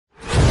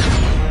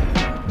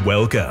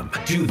Welcome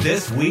to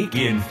This Week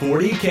in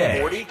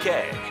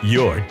 40K.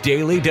 Your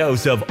daily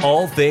dose of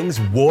all things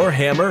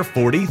Warhammer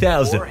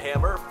 40,000.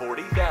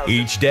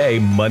 Each day,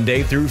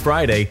 Monday through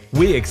Friday,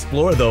 we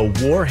explore the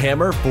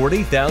Warhammer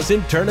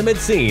 40,000 tournament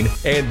scene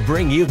and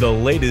bring you the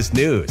latest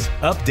news,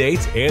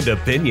 updates, and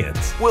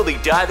opinions. We'll be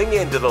diving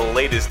into the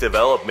latest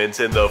developments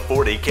in the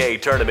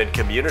 40K tournament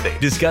community,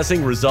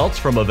 discussing results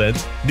from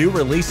events, new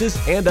releases,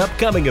 and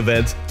upcoming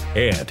events,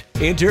 and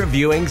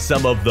interviewing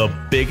some of the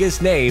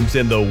biggest names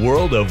in the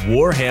world of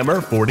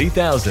Warhammer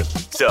 40,000.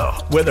 So,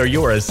 whether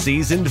you're a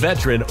seasoned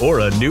veteran or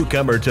a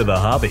newcomer to the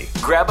hobby,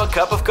 grab a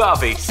cup of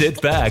coffee,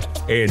 sit back,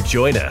 and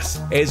join us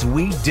as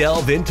we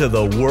delve into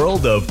the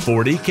world of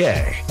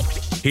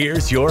 40K.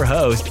 Here's your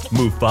host,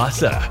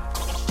 Mufasa.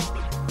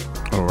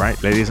 All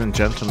right, ladies and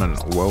gentlemen,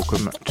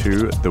 welcome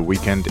to the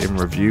weekend in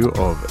review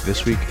of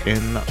This Week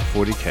in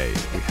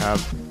 40K. We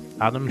have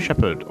Adam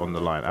Shepard on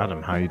the line.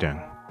 Adam, how are you doing?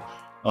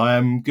 I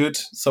am good.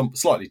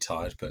 Slightly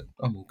tired, but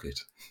I'm all good.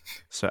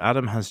 So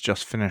Adam has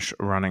just finished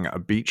running a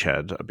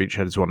Beachhead. A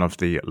Beachhead is one of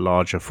the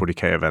larger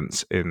 40K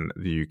events in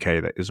the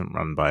UK that isn't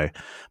run by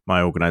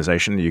my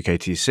organisation, the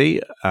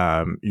UKTC.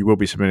 You will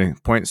be submitting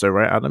points though,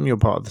 right, Adam? You're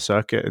part of the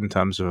circuit in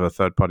terms of a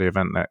third-party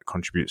event that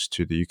contributes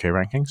to the UK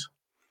rankings?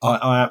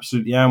 I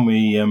absolutely am.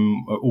 We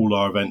all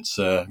our events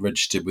are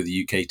registered with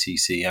the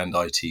UKTC and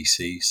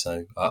ITC. So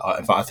in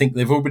fact, I think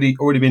they've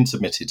already been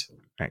submitted.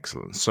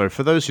 Excellent. So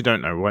for those who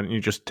don't know, why don't you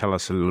just tell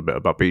us a little bit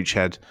about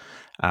Beachhead,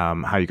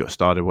 how you got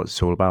started, what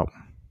it's all about?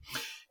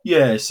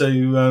 Yeah, so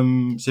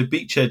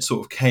Beachhead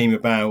sort of came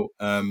about.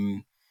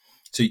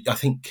 So I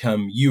think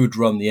you had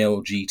run the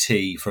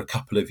LGT for a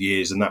couple of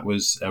years, and that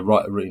was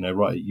right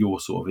at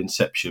your sort of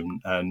inception.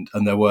 And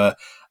there were,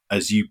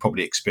 as you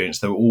probably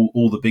experienced, there were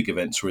all the big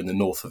events were in the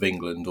north of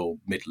England or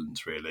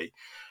Midlands really,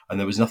 and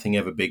there was nothing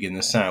ever big in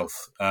the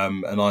south.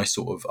 And I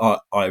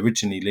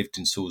originally lived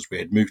in Salisbury,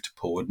 had moved to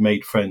Poole, had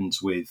made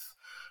friends with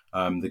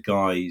the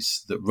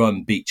guys that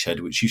run Beachhead,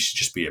 which used to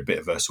just be a bit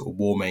of a sort of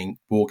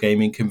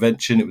wargaming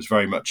convention. It was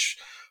very much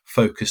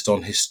focused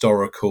on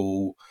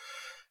historical,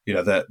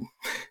 the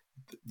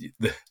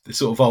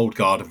sort of old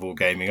guard of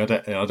wargaming. I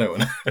don't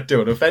want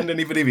to offend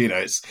anybody, but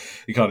it's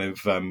you kind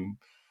of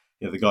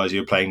the guys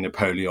who are playing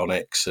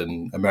Napoleonics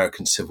and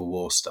American Civil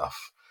War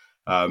stuff.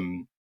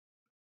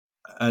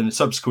 And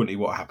subsequently,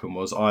 what happened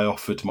was I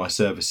offered my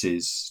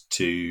services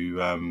to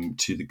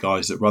the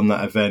guys that run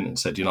that event and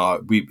said,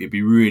 it'd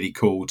be really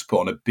cool to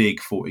put on a big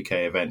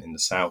 40K event in the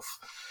south,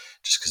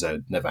 just because there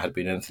never had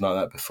been anything like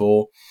that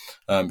before.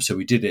 So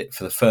we did it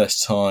for the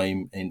first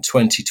time in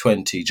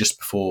 2020, just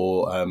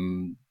before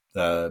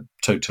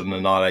Total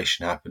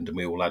Annihilation happened, and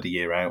we all had a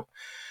year out.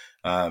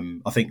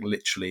 I think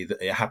literally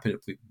that it happened.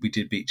 We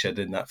did Beachhead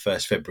in that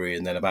first February,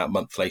 and then about a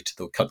month later,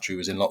 the country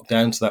was in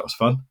lockdown, so that was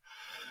fun.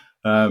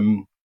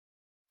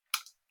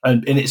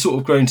 And it's sort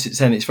of grown since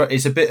then.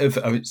 It's a bit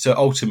of so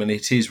ultimately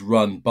it is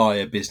run by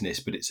a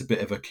business, but it's a bit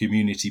of a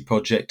community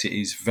project. It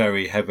is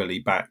very heavily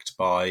backed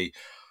by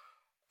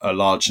a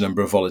large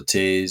number of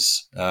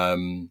volunteers,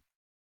 and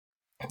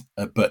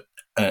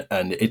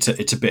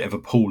it's a bit of a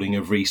pooling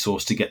of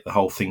resource to get the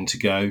whole thing to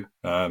go.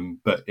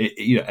 But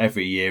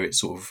every year it's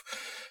sort of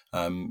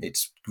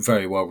it's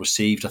very well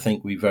received. I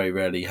think we very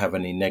rarely have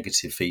any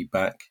negative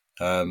feedback.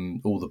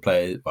 All the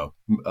players,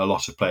 a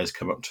lot of players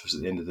come up to us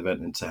at the end of the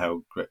event and say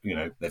how great,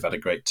 they've had a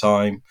great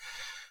time.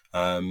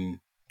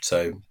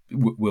 So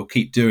we'll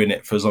keep doing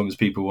it for as long as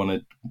people want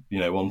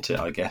it,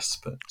 I guess.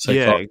 But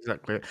far,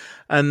 exactly.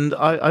 And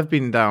I've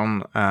been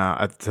down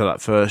to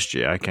that first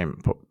year. I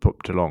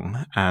popped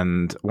along,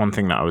 and one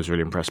thing that I was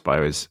really impressed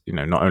by was,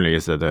 not only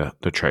is there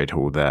the trade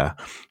hall there,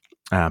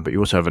 but you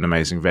also have an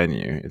amazing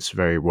venue. It's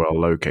very well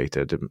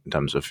located in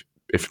terms of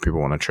if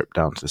people want a trip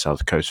down to the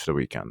south coast for the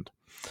weekend.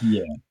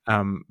 Yeah.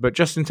 But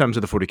just in terms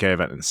of the 40K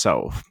event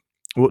itself,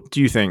 what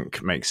do you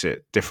think makes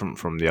it different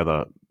from the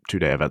other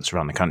 2-day events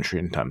around the country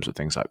in terms of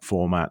things like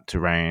format,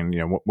 terrain?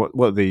 What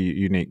are the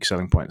unique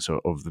selling points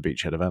of the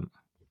Beachhead event?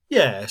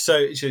 Yeah, so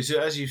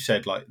as you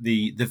said, like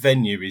the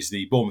venue is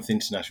the Bournemouth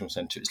International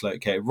Centre. It's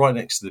located right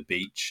next to the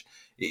beach.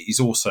 It is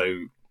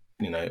also,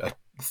 a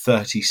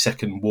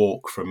 30-second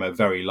walk from a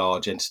very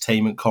large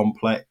entertainment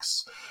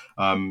complex.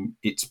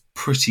 It's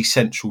pretty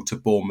central to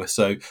Bournemouth.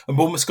 And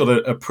Bournemouth's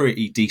got a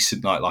pretty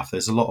decent nightlife.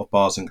 There's a lot of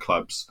bars and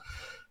clubs.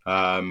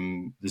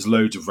 There's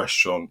loads of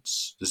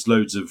restaurants. There's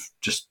loads of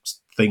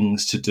just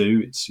things to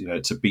do. It's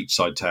a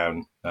beachside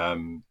town,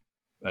 and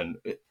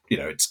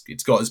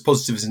it's got its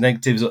positives and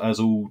negatives as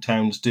all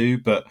towns do.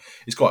 But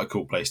it's quite a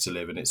cool place to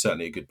live, and it's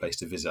certainly a good place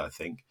to visit, I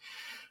think.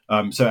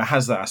 So it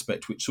has that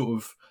aspect, which sort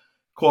of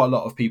quite a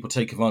lot of people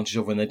take advantage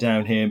of when they're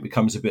down here, and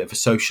becomes a bit of a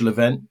social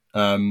event.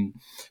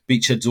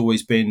 Beachhead's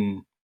always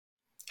been,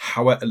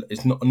 however,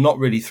 it's not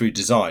really through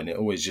design. It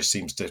always just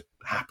seems to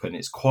happen.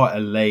 It's quite a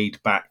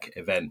laid back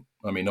event.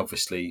 I mean,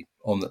 obviously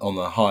on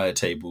the higher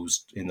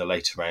tables in the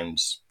later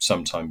rounds,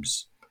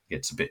 sometimes it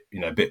gets a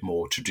bit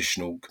more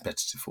traditional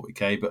competitive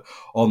 40K. But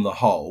on the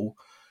whole,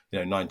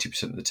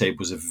 90% of the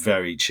tables are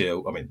very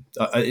chill. I mean,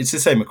 it's the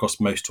same across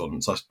most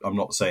tournaments. I'm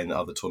not saying that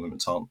other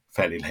tournaments aren't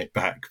fairly laid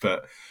back,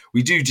 but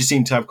we do just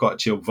seem to have quite a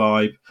chill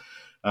vibe.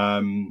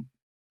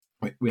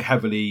 We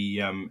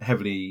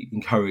heavily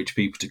encourage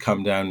people to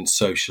come down and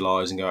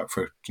socialise and go out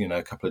for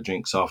a couple of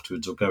drinks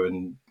afterwards, or go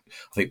and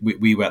I think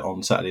we went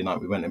on Saturday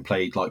night. We went and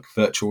played like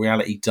virtual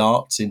reality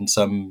darts in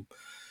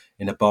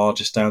a bar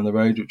just down the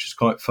road, which was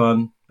quite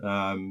fun.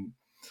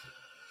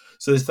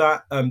 So there's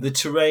that. The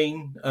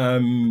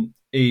terrain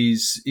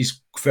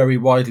is very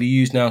widely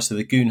used now. So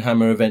the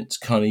Goonhammer events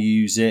kind of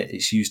use it.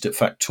 It's used at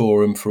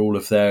Factorum for all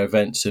of their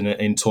events, and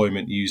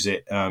Entoyment use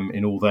it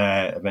in all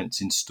their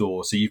events in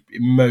store. So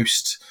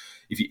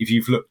if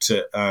you've looked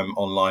at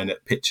online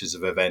at pictures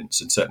of events,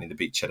 and certainly the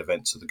Beachhead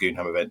events or the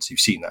Goonhammer events, you've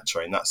seen that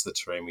terrain. That's the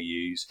terrain we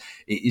use.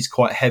 It is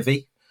quite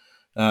heavy.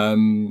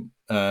 You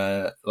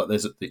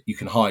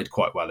can hide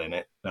quite well in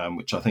it,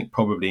 which I think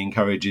probably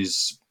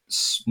encourages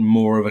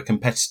more of a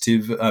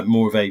competitive,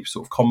 more of a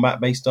sort of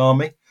combat-based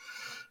army.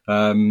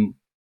 I mean,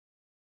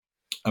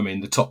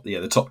 the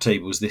top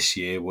tables this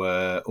year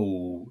were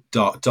all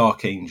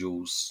Dark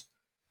Angels,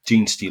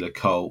 Genestealer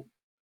Cult,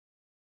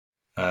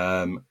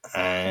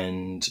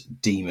 and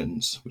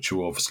Demons, which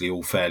are obviously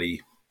all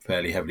fairly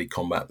heavily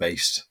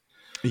combat-based.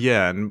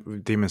 Yeah,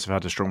 and Demons have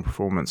had a strong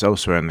performance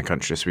elsewhere in the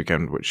country this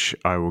weekend, which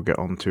I will get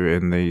onto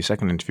in the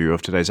second interview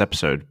of today's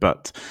episode.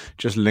 But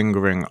just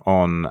lingering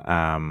on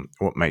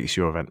what makes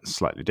your event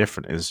slightly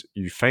different is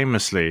you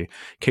famously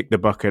kick the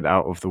bucket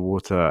out of the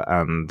water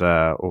and,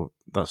 or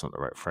that's not the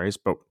right phrase,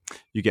 but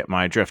you get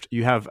my drift.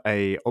 You have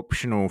a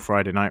optional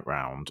Friday night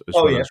round as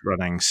as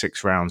running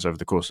 6 rounds over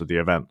the course of the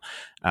event,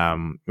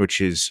 which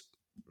is,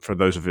 for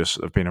those of us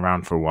that have been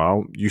around for a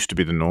while, used to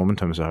be the norm in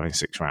terms of having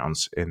 6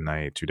 rounds in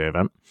a 2-day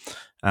event.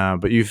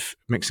 But you've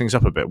mixed things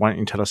up a bit. Why don't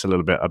you tell us a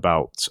little bit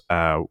about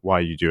why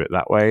you do it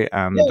that way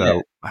and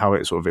how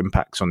it sort of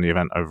impacts on the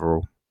event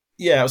overall?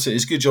 Yeah, so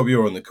it's a good job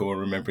you're on the call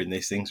remembering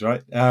these things,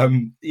 right? So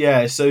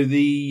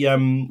the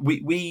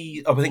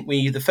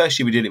the first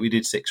year we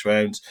did 6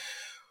 rounds.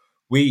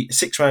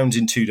 6 rounds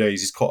in 2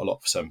 days is quite a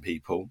lot for some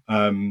people.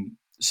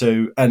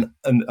 So and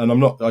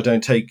I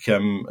don't take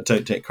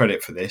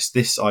credit for this.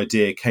 This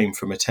idea came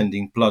from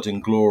attending Blood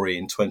and Glory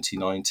in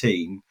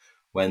 2019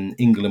 when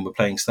England were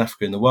playing South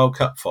Africa in the World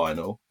Cup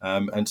final.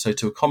 And so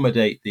to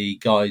accommodate the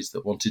guys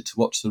that wanted to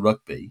watch the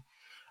rugby,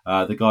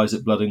 the guys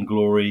at Blood and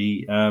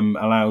Glory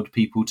allowed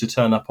people to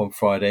turn up on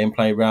Friday and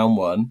play round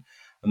 1,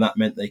 and that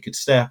meant they could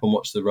stay up and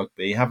watch the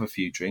rugby, have a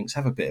few drinks,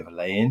 have a bit of a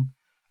lay-in,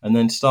 and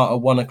then start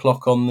at 1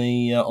 o'clock on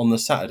the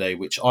Saturday,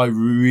 which I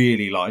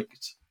really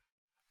liked,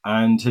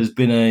 and has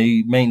been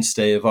a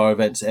mainstay of our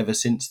events ever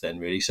since then,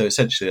 really. So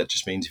essentially that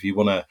just means if you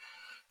want to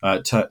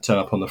turn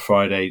up on the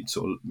Friday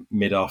sort of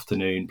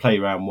mid-afternoon, play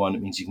round 1,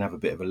 it means you can have a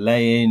bit of a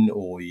lay-in,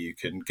 or you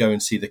can go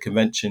and see the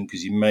convention,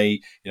 because you may,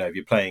 if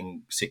you're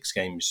playing 6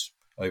 games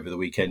over the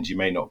weekend, you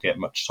may not get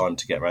much time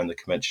to get around the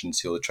convention,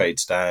 see all the trade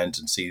stands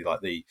and see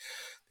like the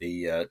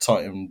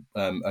Titan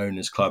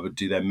Owners Club would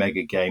do their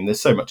mega game.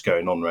 There's so much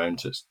going on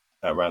around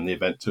the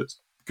event, so it's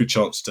a good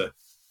chance to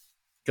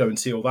go and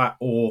see all that,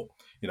 or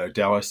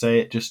dare I say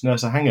it, just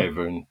nurse a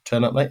hangover and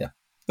turn up later.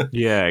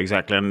 Yeah,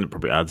 exactly. And it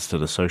probably adds to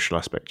the social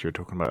aspect you were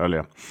talking about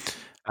earlier.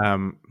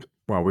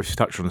 Well, we've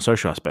touched on the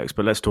social aspects,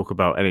 but let's talk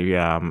about any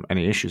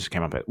issues that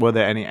came up. Were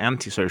there any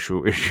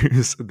antisocial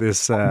issues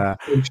this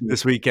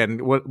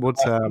weekend?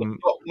 What's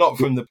not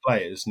from the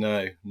players?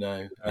 No.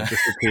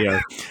 Just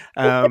the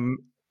T.O.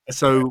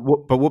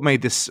 What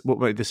made this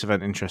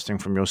event interesting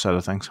from your side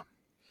of things?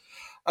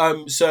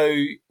 So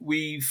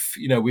we're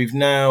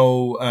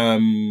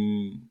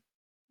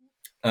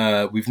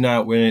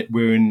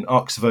in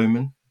Arcs of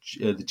Omen,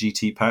 the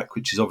GT pack,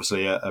 which is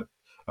obviously a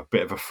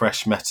bit of a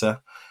fresh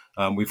meta.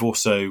 We've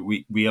also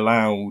we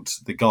allowed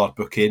the guard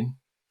book in.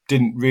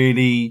 Didn't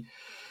really.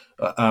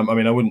 I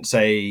wouldn't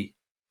say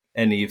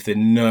any of the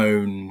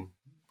known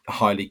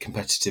highly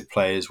competitive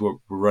players were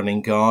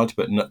running guard,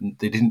 but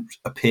they didn't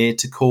appear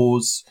to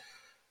cause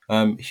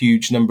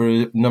huge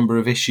number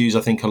of issues.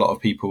 I think a lot of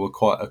people were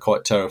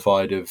quite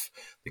terrified of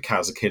the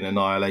Kazakin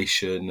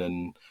Annihilation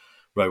and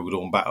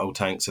Rogadorn battle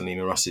tanks, and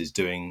Lima Russ is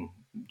doing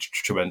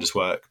tremendous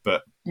work,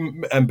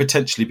 and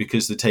potentially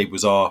because the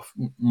tables are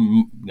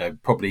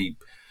probably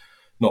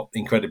not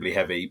incredibly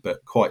heavy,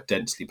 but quite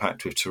densely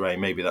packed with terrain.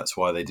 Maybe that's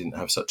why they didn't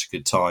have such a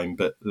good time,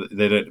 but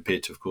they don't appear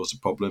to have caused a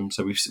problem.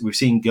 So we've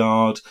seen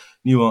guard,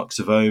 new Arcs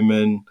of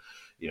Omen.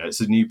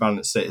 It's a new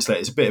balanced set.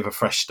 It's a bit of a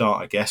fresh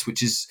start, I guess,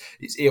 which is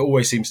it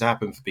always seems to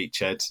happen for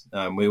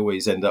Beachhead. We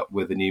always end up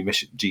with a new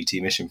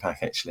GT mission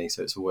pack, actually.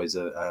 So it's always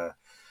a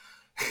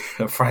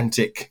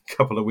frantic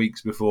couple of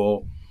weeks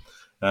before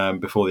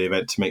the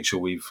event to make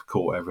sure we've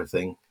caught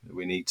everything that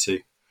we need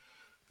to.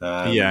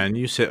 And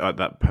you sit at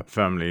that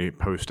firmly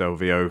post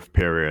LVO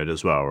period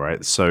as well,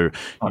 right? So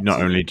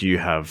not only do you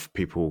have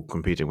people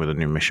competing with a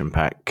new mission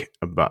pack,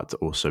 but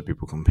also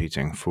people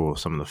competing for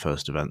some of the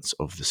first events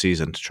of the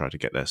season to try to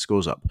get their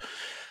scores up.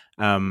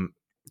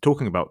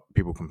 Talking about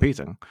people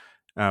competing,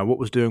 what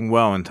was doing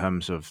well in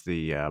terms of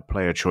the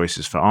player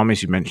choices for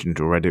armies? You mentioned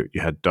already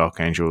you had Dark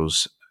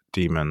Angels,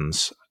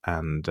 Demons,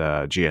 and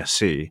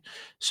GSC.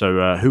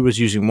 So who was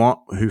using what?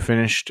 Who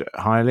finished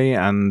highly?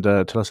 And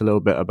tell us a little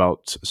bit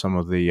about some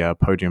of the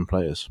podium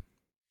players.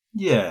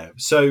 Yeah,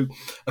 so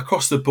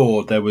across the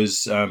board, there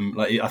was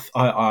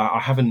I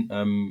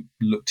haven't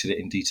looked at it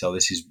in detail.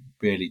 This is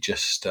really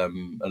just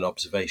an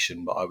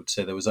observation, but I would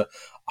say there was a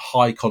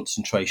high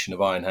concentration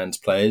of Iron Hands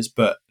players,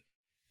 but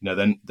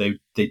then they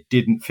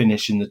didn't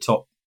finish in the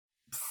top.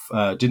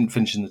 Didn't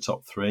finish in the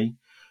top three.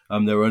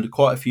 There were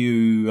quite a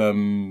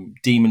few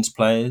Demons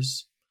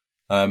players,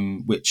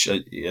 which,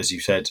 as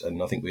you said,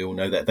 and I think we all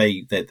know that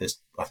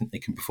I think they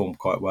can perform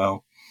quite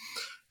well.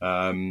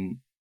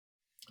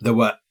 There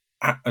were.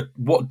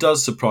 What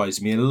does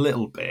surprise me a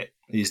little bit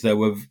is I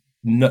don't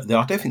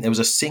think there was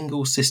a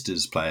single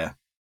Sisters player.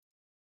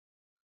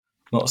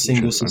 Not a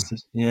single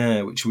Sisters.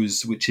 Yeah, which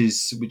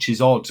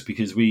is odd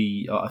because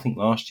I think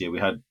last year we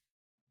had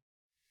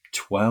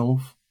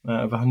 12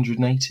 out of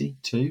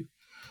 182.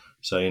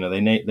 So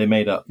they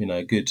made up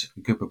a good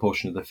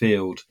proportion of the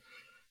field.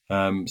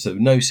 So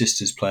no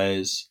Sisters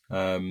players,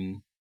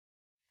 quite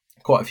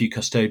a few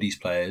Custodes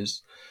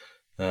players.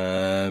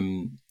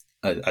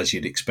 As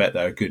you'd expect,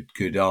 they're a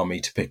good army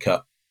to pick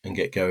up and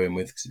get going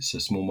with because it's a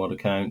small mod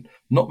account.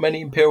 Not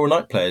many Imperial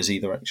Knight players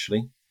either,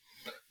 actually,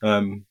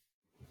 for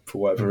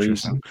whatever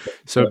reason.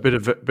 So a bit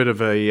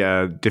of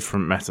a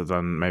different meta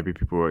than maybe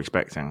people were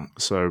expecting.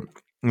 So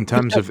in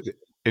terms of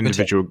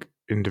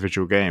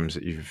individual games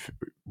that you've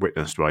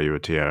witnessed while you were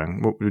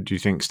TOing, what do you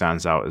think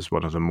stands out as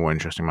one of the more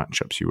interesting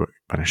matchups you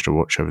managed to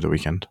watch over the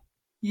weekend?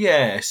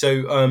 Yeah,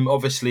 so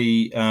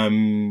obviously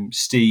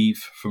Steve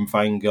from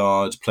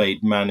Vanguard played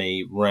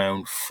Manny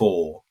round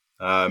 4,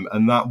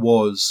 and that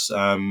was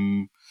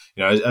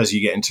as you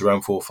get into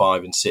round 4,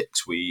 5, and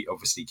 6, we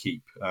obviously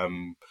keep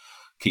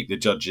the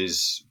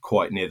judges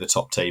quite near the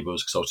top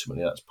tables because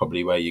ultimately that's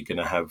probably where you're going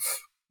to have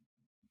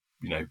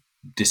there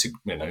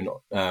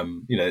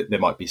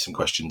might be some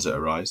questions that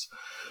arise.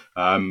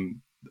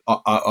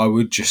 I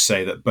would just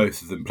say that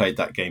both of them played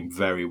that game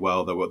very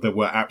well. There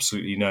were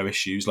absolutely no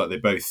issues. Like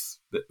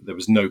there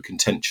was no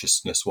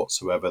contentiousness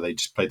whatsoever. They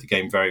just played the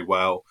game very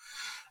well.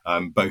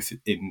 Both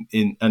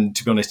in and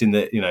to be honest, in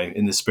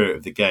the spirit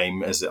of the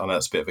game, I know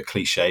that's a bit of a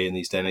cliche in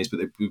these days and age, but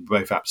they were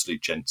both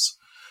absolute gents.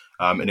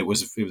 And it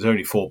was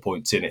only 4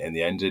 points in it in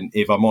the end. And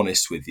if I'm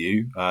honest with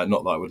you,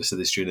 not that I would have said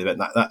this during the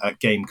event, that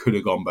game could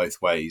have gone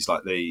both ways.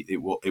 Like it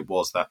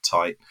was that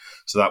tight.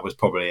 So that was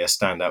probably a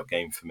standout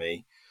game for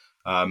me.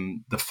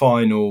 The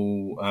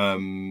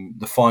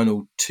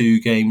final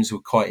 2 games were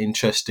quite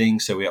interesting.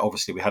 So we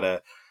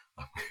had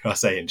I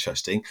say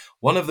interesting.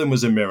 One of them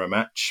was a mirror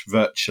match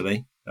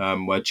virtually,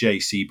 where Jay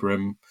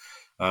Seabram,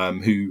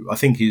 who I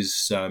think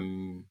is,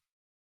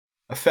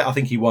 I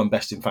think he won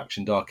Best in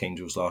Faction Dark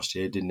Angels last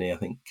year, didn't he? I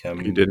think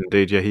he did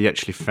indeed. Yeah, he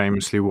actually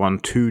famously won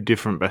 2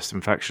 different Best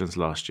in Factions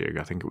last year.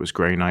 I think it was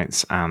Grey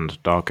Knights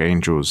and Dark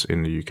Angels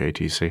in the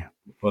UKTC.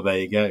 Well, there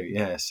you go.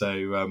 Yeah,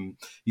 so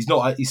he's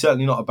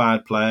certainly not a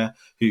bad player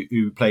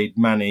who played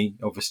Manny,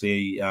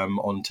 obviously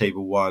on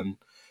table 1,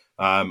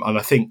 and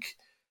I think,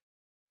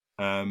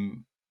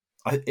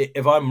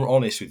 if I'm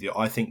honest with you,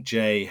 I think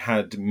Jay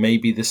had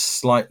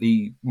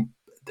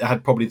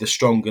probably the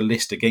stronger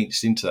list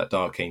into that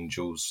Dark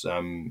Angels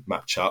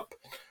matchup.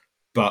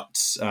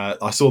 But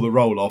I saw the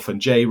roll off,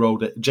 and Jay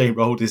rolled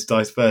his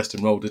dice first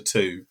and rolled a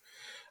 2,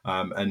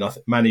 and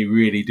Manny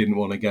really didn't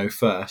want to go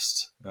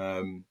first.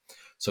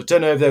 So I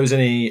don't know if there was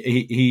any.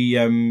 He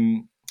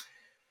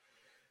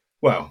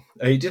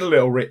did a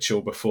little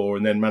ritual before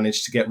and then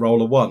managed to get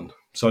roll a 1.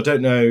 So I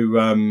don't know.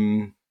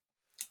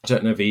 I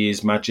don't know if he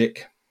is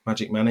Magic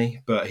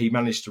Manny, but he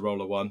managed to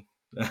roll a 1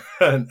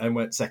 and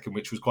went second,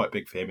 which was quite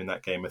big for him in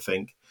that game, I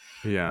think.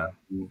 Yeah.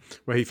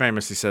 Well, he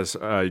famously says,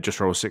 "You just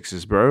roll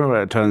 6s,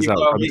 bro." It turns out.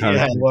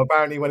 Well,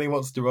 apparently, when he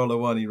wants to roll a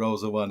 1, he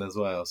rolls a 1 as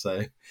well.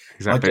 So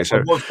exactly.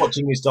 I was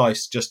watching his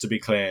dice, just to be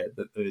clear,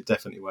 that there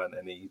definitely weren't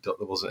any. There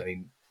wasn't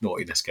any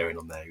naughtiness going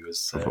on there. He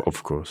was,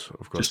 of course,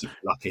 just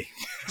lucky.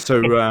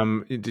 So,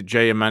 did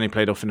Jay and Manny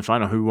played off in the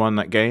final? Who won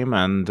that game?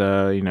 And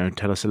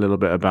tell us a little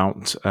bit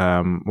about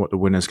what the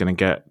winner's going to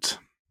get.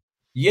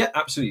 Yeah,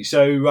 absolutely.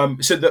 So,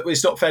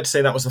 it's not fair to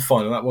say that was the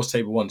final. That was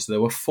table 1. So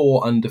there were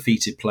 4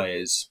 undefeated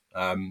players.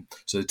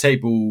 So the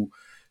table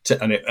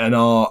and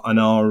our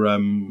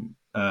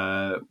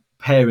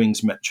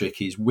pairings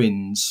metric is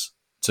wins.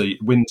 So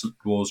wins,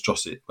 draws,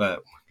 drosses,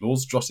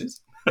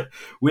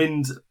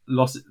 wins,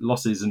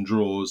 losses, and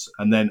draws.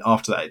 And then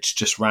after that, it's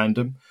just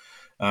random.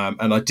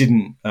 And I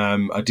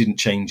didn't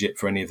change it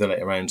for any of the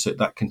later rounds. So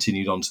that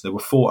continued on. So there were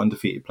 4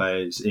 undefeated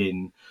players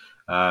in.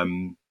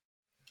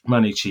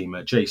 Manny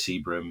Cheema, Jay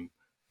Seabram,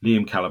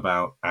 Liam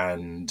Calabout,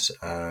 and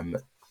I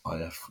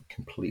have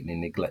completely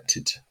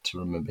neglected to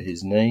remember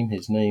his name.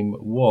 His name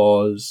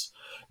was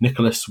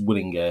Nicholas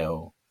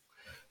Willingale,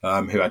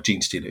 who had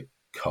Gene Steeler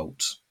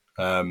Colt.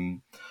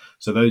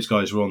 So those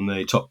guys were on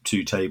the top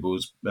 2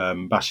 tables,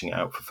 bashing it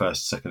out for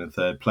first, second, and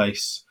third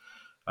place.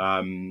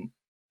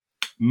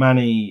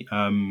 Manny,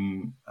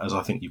 as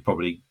I think you've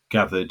probably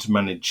gathered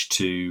managed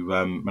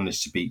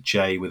to beat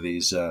Jay with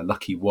his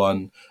lucky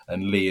one,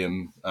 and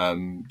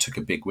Liam took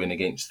a big win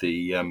against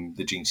the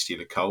Gene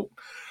Stealer Colt.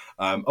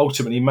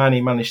 Ultimately,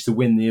 Manny managed to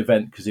win the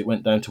event because it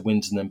went down to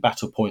wins and then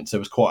battle points. There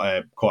was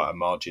quite a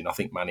margin. I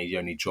think Manny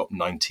only dropped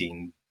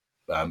 19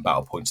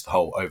 battle points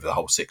over the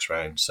whole 6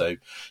 rounds, so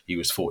he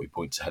was 40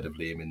 points ahead of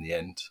Liam in the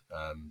end.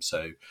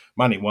 So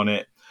Manny won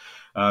it.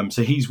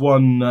 So he's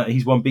won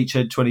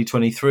Beachhead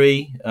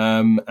 2023,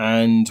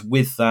 and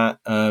with that,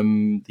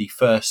 the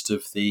first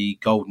of the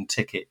golden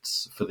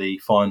tickets for the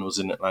finals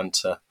in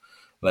Atlanta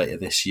later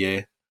this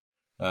year.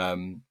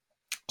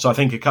 So I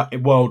think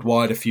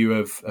worldwide, a few.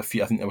 I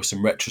think there were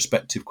some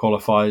retrospective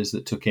qualifiers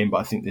that took in, but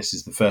I think this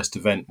is the first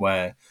event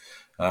where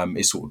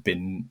it's sort of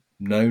been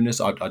known as.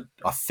 I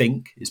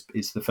think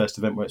it's the first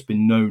event where it's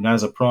been known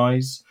as a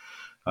prize,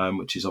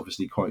 which is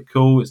obviously quite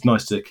cool. It's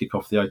nice to kick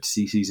off the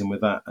ITC season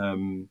with that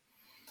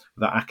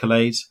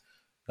accolade.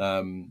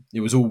 It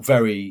was all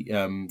very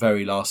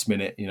last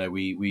minute. I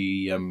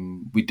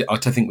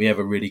don't think we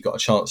ever really got a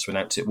chance to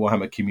announce it.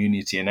 Warhammer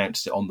Community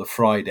announced it on the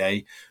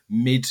Friday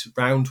mid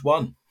round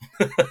 1.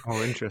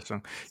 Oh,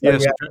 interesting.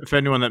 Yes, for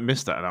anyone that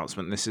missed that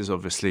announcement, this is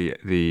obviously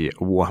the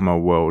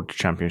Warhammer World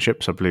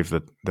Championships. I believe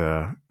that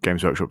the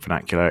Games Workshop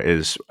vernacular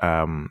is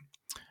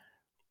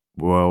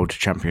World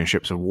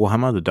Championships of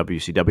Warhammer, the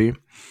WCW.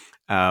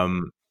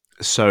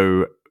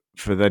 So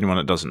for anyone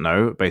that doesn't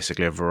know,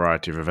 basically a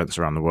variety of events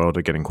around the world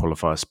are getting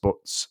qualifier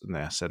spots, and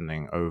they're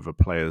sending over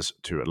players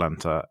to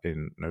Atlanta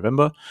in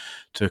November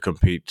to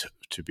compete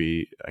to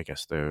be, I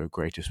guess, the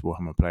greatest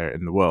Warhammer player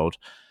in the world.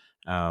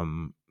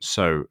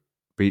 So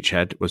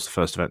Beachhead was the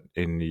first event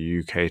in the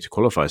UK to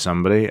qualify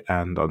somebody,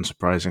 and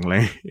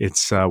unsurprisingly,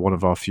 it's one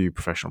of our few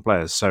professional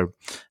players. So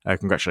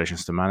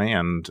congratulations to Manny,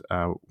 and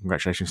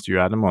congratulations to you,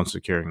 Adam, on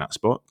securing that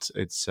spot.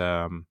 It's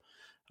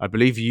I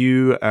believe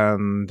you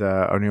and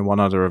only one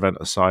other event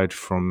aside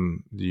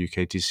from the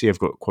UKTC have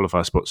got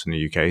qualifier spots in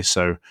the UK,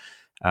 so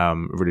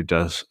it really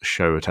does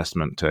show a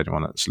testament to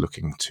anyone that's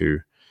looking to.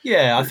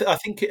 Yeah, I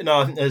think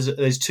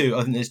there's 2.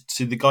 I think there's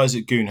 2. The guys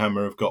at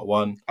Goonhammer have got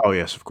 1. Oh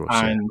yes, of course,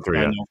 and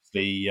yeah.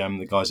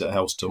 the guys at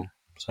Hellstorm.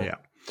 So. Yeah.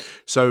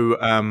 So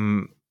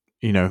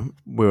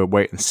we'll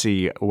wait and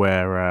see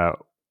where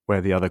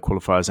the other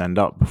qualifiers end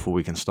up before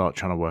we can start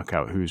trying to work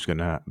out who's going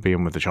to be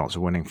in with the chance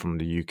of winning from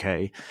the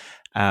UK.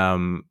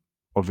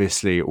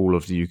 Obviously, all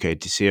of the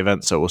UKTC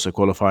events are also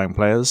qualifying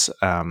players.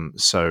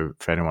 So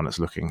for anyone that's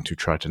looking to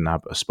try to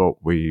nab a spot,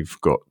 we've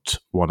got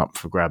one up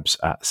for grabs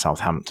at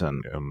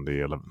Southampton on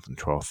the 11th and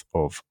 12th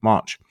of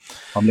March.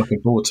 I'm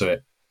looking forward to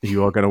it.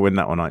 You are going to win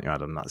that one, aren't you,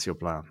 Adam? That's your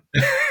plan.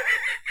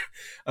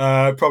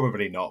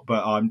 Probably not,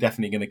 but I'm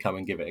definitely going to come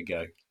and give it a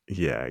go.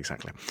 Yeah,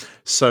 exactly.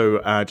 So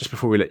just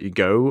before we let you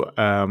go,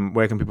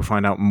 where can people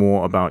find out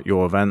more about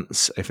your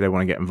events? If they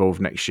want to get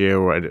involved next year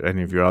or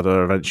any of your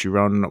other events you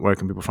run, where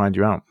can people find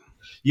you out?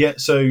 Yeah,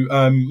 so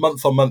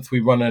month on month we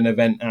run an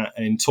event at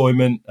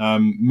Entoyment.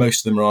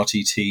 Most of them are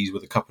RTTs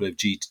with a couple of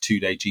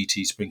 2-day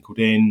GTs sprinkled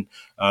in.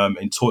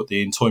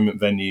 The Entoyment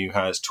venue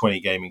has 20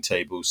 gaming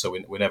tables, so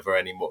whenever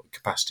any more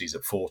capacities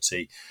at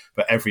 40.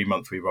 But every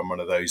month we run one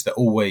of those. They're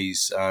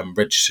always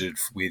registered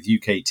with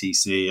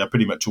UKTC. I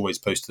pretty much always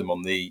post them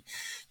on the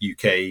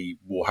UK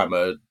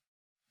Warhammer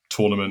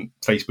Tournament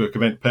Facebook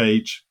event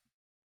page,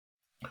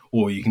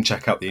 or you can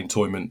check out the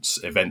Entoyment's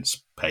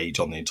events page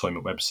on the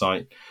Entoyment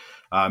website.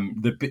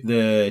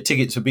 The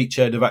tickets for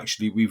Beachhead have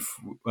actually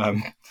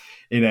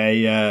in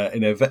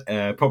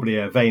a probably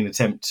a vain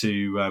attempt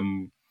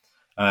to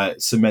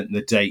cement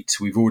the date.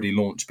 We've already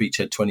launched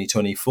Beachhead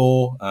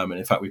 2024, and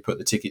in fact we put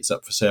the tickets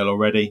up for sale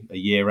already a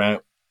year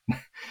out.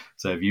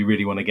 So if you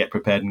really want to get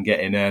prepared and get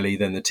in early,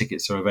 then the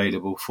tickets are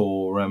available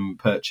for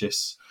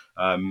purchase.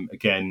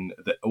 Again,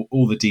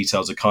 all the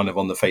details are kind of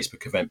on the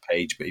Facebook event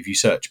page, but if you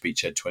search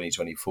Beachhead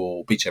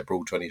 2024, Beachhead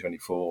Brawl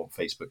 2024 on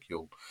Facebook,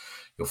 you'll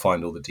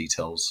find all the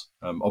details.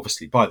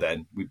 Obviously, by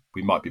then,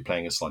 we might be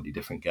playing a slightly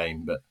different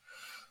game, but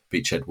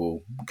Beachhead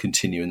will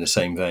continue in the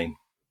same vein.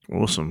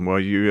 Awesome. Well,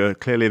 you are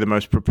clearly the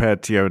most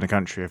prepared TO in the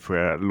country if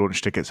we're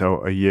launch tickets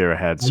are a year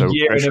ahead. So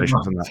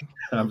congratulations on that.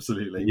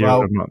 Absolutely.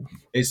 Well,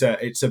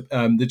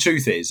 the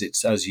truth is,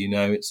 it's, as you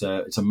know, it's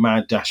a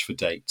mad dash for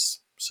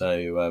dates. So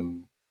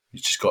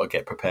you've just got to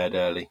get prepared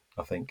early,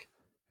 I think.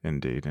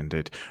 Indeed.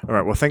 All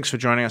right. Well, thanks for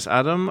joining us,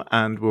 Adam,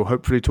 and we'll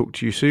hopefully talk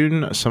to you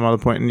soon at some other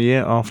point in the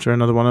year after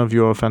another one of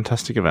your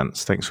fantastic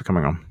events. Thanks for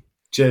coming on.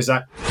 Cheers,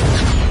 Zach.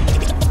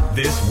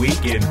 This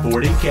week in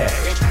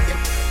 40K.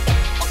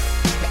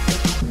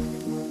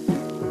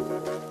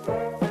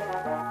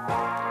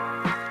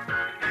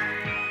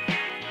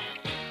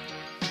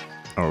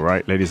 All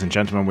right, ladies and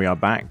gentlemen, we are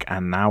back,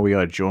 and now we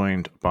are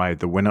joined by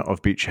the winner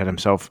of Beachhead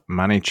himself,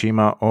 Manny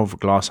Cheema of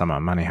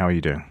Glasshammer. Manny, how are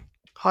you doing?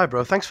 Hi,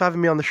 bro. Thanks for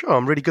having me on the show.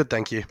 I'm really good,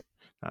 thank you.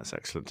 That's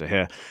excellent to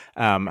hear.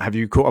 Have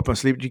you caught up on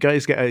sleep? Do you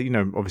guys get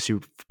obviously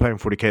playing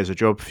 40K is a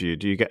job for you.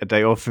 Do you get a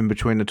day off in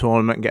between the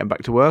tournament and getting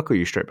back to work, or are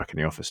you straight back in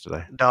the office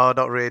today? No,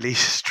 not really.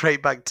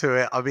 Straight back to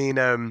it. I mean,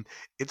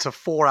 it's a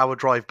 4-hour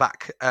drive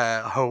back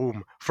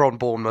home from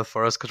Bournemouth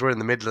for us because we're in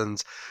the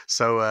Midlands.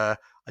 So I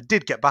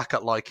did get back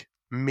at like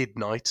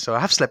midnight, so I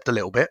have slept a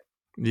little bit.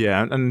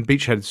 Yeah, and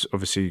Beachhead's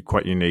obviously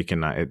quite unique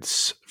in that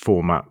its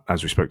format,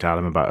 as we spoke to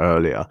Adam about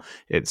earlier,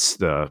 it's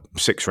the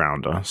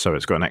 6-rounder, so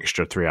it's got an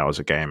extra 3 hours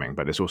of gaming,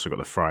 but it's also got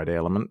the Friday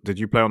element. Did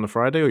you play on the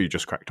Friday, or you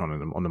just cracked on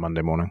the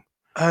Monday morning?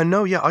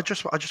 No, yeah, I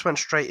just went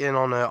straight in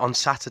on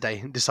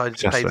Saturday. Decided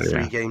to play the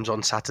Saturday, 3 yeah. games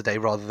on Saturday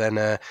rather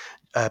than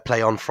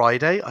play on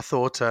Friday. I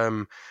thought,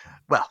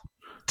 well,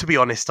 to be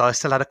honest, I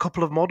still had a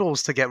couple of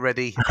models to get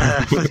ready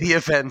for the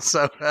event,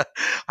 so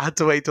I had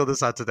to wait till the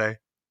Saturday.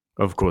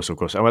 Of course.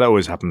 Well, that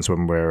always happens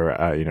when we're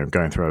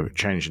going through a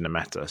change in the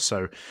meta.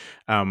 So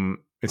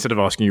instead of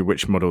asking you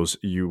which models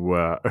you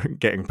were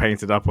getting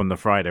painted up on the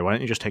Friday, why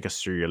don't you just take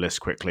us through your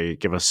list quickly?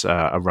 Give us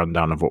a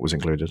rundown of what was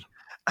included.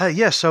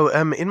 So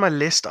in my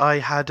list, I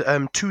had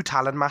 2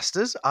 Talon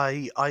Masters.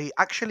 I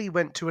actually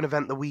went to an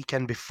event the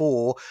weekend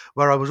before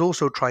where I was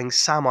also trying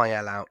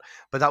Samael out,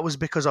 but that was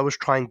because I was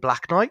trying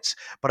Black Knights,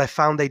 but I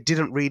found they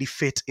didn't really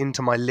fit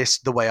into my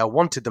list the way I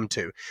wanted them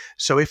to.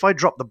 So if I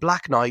drop the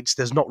Black Knights,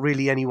 there's not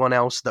really anyone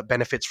else that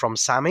benefits from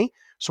Sammy,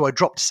 so I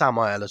dropped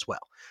Samael as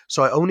well.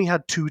 So I only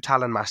had 2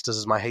 Talon Masters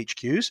as my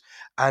HQs,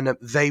 and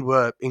they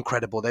were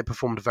incredible. They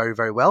performed very,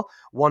 very well.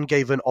 One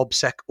gave an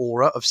Obsec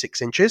aura of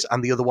 6 inches,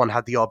 and the other one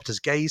had the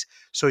Arbiter's Gaze,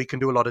 so he can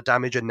do a lot of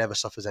damage and never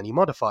suffers any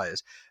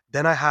modifiers.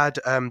 Then I had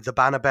the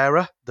Banner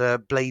Bearer,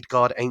 the Blade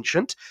Guard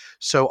Ancient.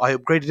 So I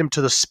upgraded him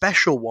to the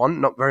special one.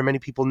 Not very many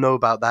people know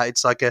about that.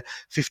 It's like a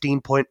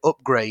 15-point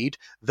upgrade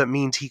that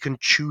means he can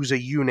choose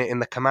a unit in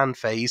the command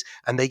phase,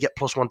 and they get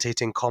 +1 to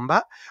hit in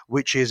combat,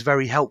 which is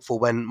very helpful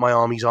when my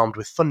army's armed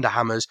with Thunder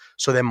Hammers,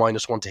 so they're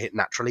 -1 to hit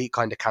naturally. It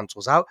kind of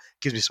cancels out,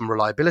 gives me some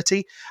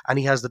reliability. And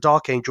he has the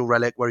Dark Angel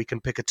Relic, where he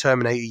can pick a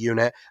Terminator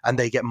unit, and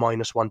they get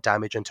 -1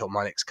 damage until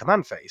my next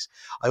command phase.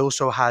 I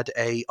also had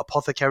a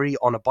Apothecary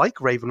on a bike,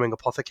 Ravenwing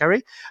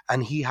Apothecary,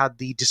 and he had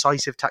the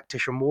Decisive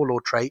Tactician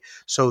Warlord trait,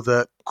 so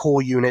the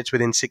core units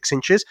within 6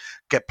 inches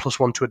get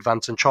 +1 to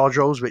advance and charge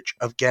rolls, which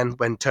again,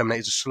 when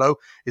Terminators are slow,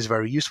 is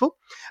very useful.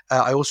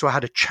 I also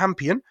had a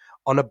Champion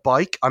on a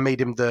bike. I made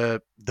him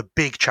the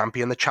big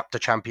champion, the chapter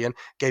champion,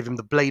 gave him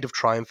the Blade of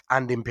Triumph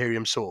and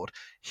Imperium Sword.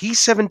 He's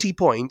 70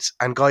 points,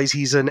 and guys,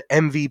 he's an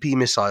MVP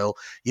missile.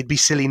 You'd be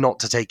silly not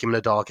to take him in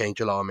a Dark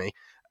Angel army.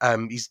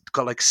 He's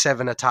got like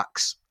 7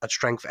 attacks at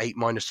strength 8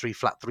 -3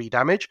 flat 3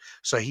 damage,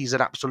 so he's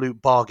an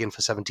absolute bargain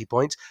for 70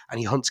 points, and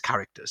he hunts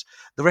characters.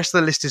 The rest of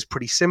the list is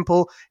pretty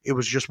simple. It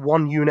was just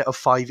 1 unit of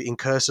 5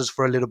 incursors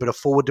for a little bit of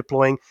forward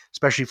deploying,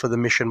 especially for the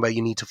mission where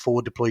you need to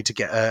forward deploy to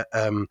get a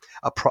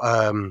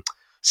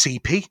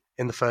CP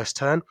in the first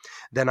turn.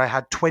 Then I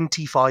had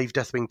 25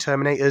 Deathwing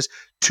Terminators,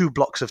 2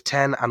 blocks of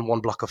 10 and 1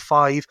 block of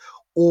 5.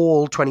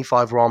 All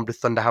 25 were armed with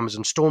Thunder Hammers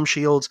and Storm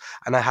Shields,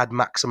 and I had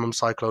maximum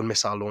Cyclone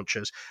missile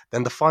launchers.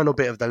 Then the final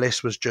bit of the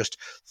list was just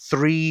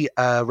 3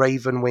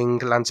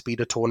 Ravenwing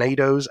Landspeeder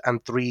Tornadoes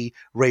and 3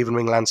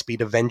 Ravenwing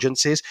Landspeeder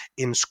Vengeances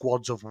in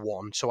squads of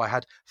 1. So I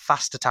had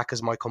fast attack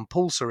as my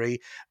compulsory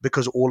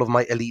because all of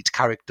my elite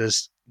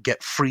characters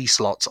get free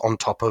slots on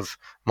top of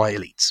my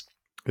elites.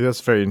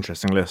 That's a very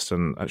interesting list,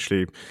 and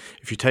actually,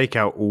 if you take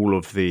out all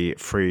of the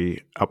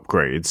free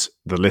upgrades,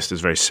 the list is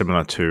very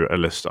similar to a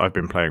list I've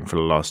been playing for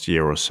the last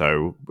year or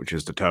so, which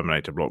is the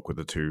Terminator block with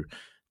the 2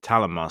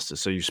 Talon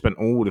Masters. So you've spent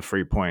all the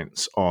free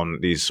points on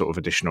these sort of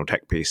additional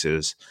tech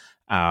pieces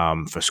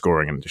for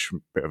scoring an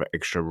additional bit of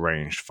extra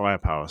ranged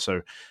firepower.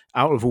 So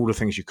out of all the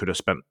things you could have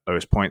spent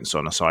those points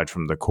on, aside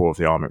from the core of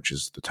the army, which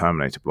is the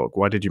Terminator block,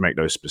 why did you make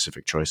those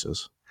specific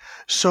choices?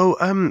 So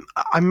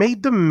I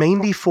made them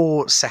mainly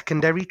for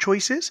secondary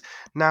choices.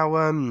 Now,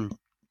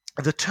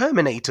 the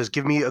Terminators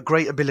give me a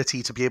great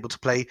ability to be able to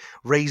play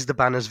Raise the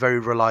Banners very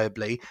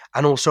reliably,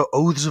 and also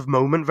Oaths of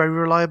Moment very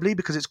reliably,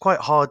 because it's quite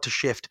hard to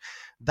shift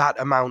that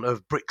amount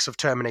of bricks of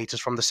Terminators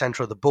from the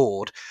center of the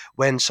board.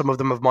 When some of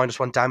them have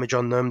 -1 damage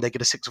on them, they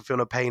get a 6 of Feel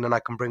No Pain, and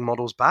I can bring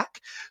models back.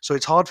 So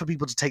it's hard for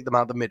people to take them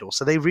out the middle.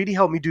 So they really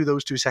helped me do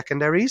those 2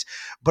 secondaries,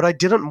 but I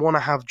didn't want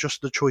to have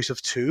just the choice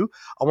of 2.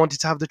 I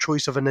wanted to have the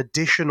choice of an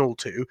additional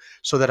 2,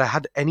 so that I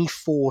had any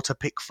 4 to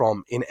pick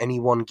from in any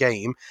one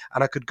game,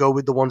 and I could go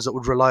with the ones that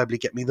would reliably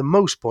get me the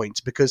most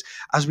points, because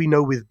as we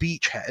know with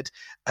Beachhead,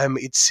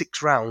 it's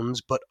 6 rounds,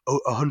 but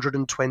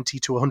 120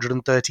 to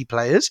 130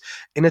 players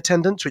in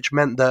attendance, which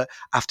meant that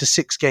after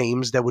 6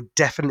 games, there would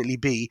definitely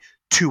be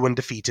 2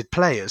 undefeated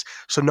players.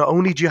 So not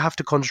only do you have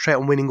to concentrate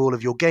on winning all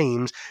of your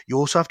games, you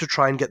also have to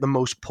try and get the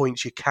most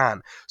points you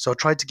can. So I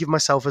tried to give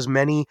myself as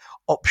many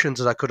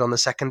options as I could on the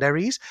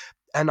secondaries.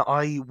 And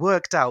I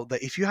worked out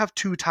that if you have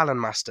 2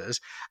 Talon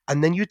Masters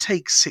and then you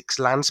take 6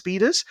 Land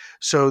Speeders,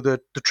 so the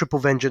Triple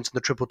Vengeance and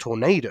the Triple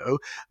Tornado,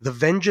 the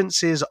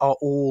Vengeances are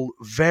all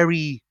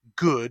very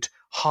good,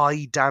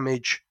 high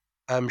damage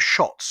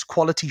shots,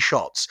 quality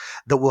shots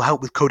that will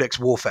help with Codex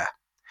Warfare.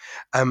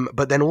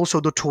 But then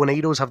also the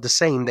Tornadoes have the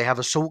same. They have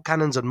assault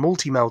cannons and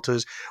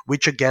multi-melters,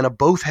 which again are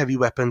both heavy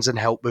weapons and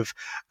help with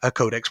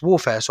Codex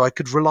Warfare. So I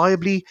could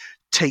reliably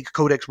take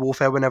Codex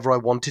Warfare whenever I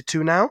wanted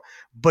to now,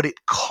 but it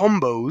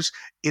combos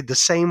in the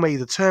same way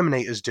the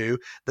Terminators do,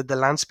 that the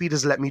Land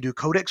Speeders let me do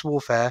Codex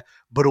Warfare,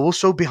 but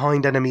also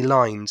behind enemy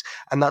lines.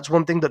 And that's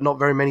one thing that not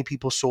very many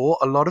people saw.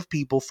 A lot of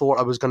people thought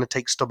I was going to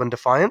take Stubborn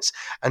Defiance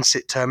and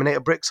sit Terminator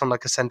bricks on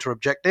like a center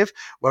objective,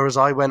 whereas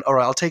I went, all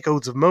right, I'll take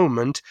Oaths of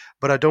Moment,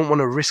 but I don't want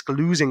to risk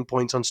losing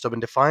points on Stubborn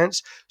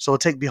Defiance, so I'll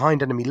take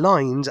behind enemy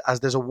lines,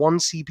 as there's a 1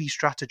 CP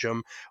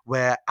stratagem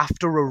where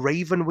after a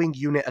Raven Wing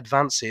unit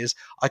advances,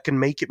 I can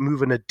make it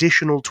move an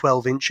additional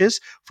 12 inches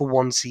for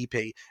 1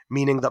 CP,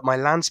 meaning that my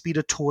Land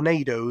Speeder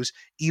Tornadoes,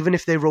 even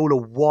if they roll a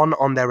 1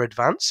 on their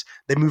advance,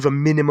 they move a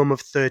minimum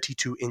of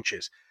 32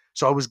 inches.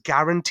 So I was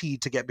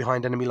guaranteed to get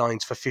behind enemy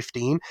lines for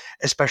 15,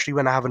 especially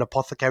when I have an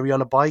Apothecary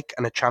on a bike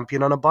and a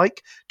Champion on a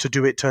bike to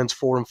do it turns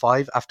 4 and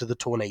 5 after the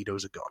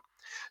Tornadoes are gone.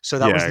 So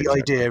that was the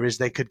idea, is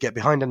they could get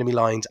behind enemy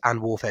lines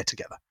and warfare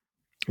together.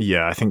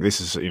 Yeah, I think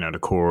this is, the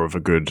core of a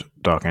good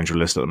Dark Angel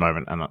list at the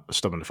moment, and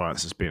Stubborn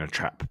Defiance has been a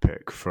trap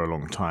pick for a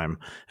long time,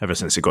 ever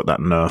since it got that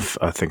nerf,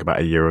 I think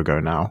about a year ago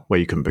now, where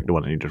you can pick the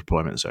one in your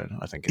deployment zone.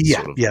 I think it's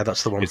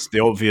that's the one. It's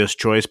the obvious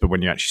choice, but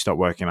when you actually start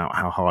working out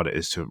how hard it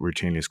is to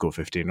routinely score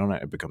 15 on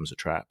it, it becomes a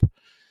trap.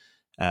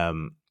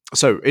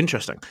 So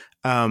interesting.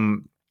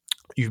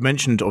 You've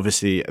mentioned,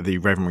 obviously, the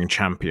Ravenwing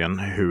Champion,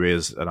 who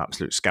is an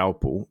absolute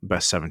scalpel,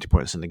 best 70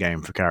 points in the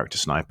game for character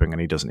sniping, and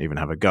he doesn't even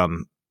have a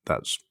gun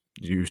that's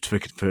used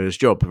for his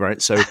job,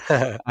 right? So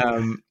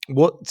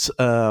what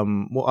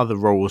other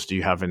roles do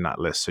you have in that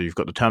list? So you've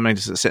got the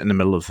Terminators that sit in the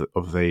middle of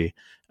the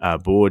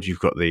board, you've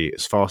got the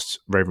fast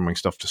Ravenwing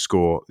stuff to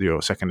score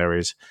your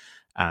secondaries,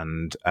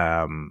 and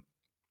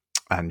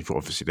you've got,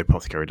 obviously, the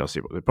Apothecary does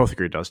what the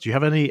Apothecary does. Do you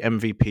have any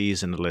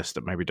MVPs in the list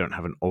that maybe don't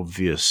have an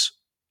obvious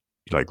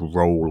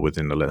role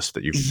within the list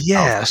that you've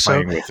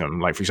playing with them?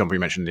 Like, for example, you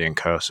mentioned the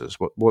Incursors.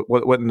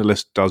 What in the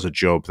list does a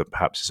job that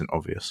perhaps isn't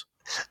obvious?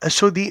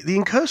 So the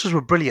Incursors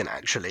were brilliant,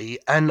 actually,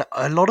 and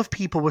a lot of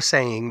people were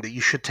saying that you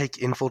should take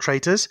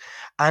Infiltrators,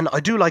 and I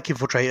do like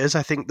Infiltrators.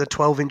 I think the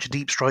 12-inch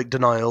Deep Strike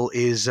Denial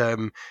is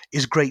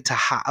great to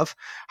have.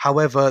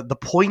 However, the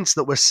points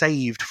that were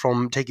saved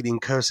from taking the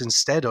Incursors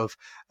instead of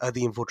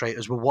the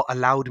Infiltrators were what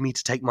allowed me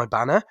to take my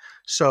banner.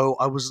 So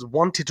I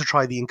wanted to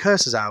try the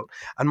Incursors out,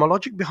 and my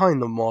logic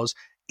behind them was,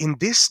 in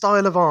this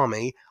style of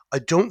army, I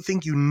don't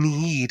think you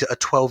need a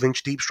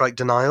 12-inch Deep Strike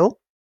Denial,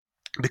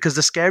 because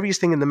the scariest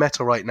thing in the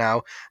meta right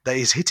now that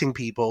is hitting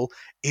people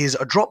is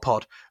a drop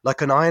pod,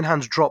 like an Iron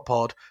Hands drop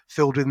pod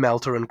filled with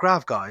Melter and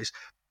Grav guys.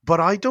 But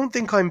I don't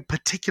think I'm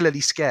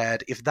particularly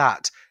scared if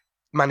that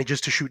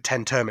manages to shoot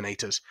 10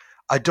 Terminators.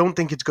 I don't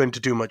think it's going to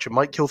do much. It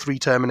might kill 3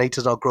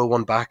 Terminators, I'll grow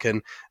one back,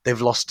 and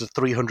they've lost a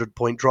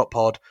 300-point drop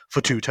pod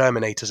for 2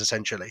 Terminators,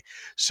 essentially.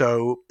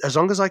 So as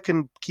long as I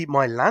can keep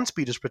my Land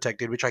Speeders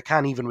protected, which I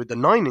can even with the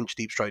 9-inch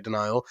Deep Strike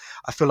Denial,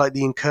 I feel like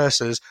the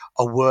Incursors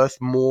are worth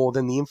more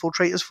than the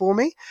Infiltrators for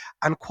me.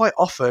 And quite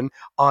often,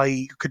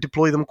 I could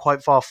deploy them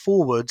quite far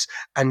forwards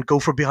and go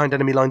for behind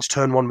enemy lines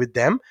turn 1 with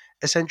them,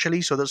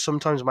 essentially, so that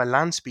sometimes my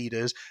Land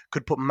Speeders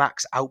could put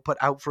max output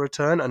out for a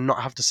turn and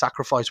not have to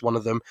sacrifice one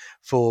of them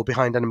for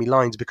behind enemy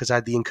lines because I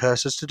had the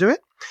Incursors to do it.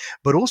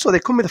 But also, they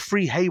come with a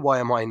free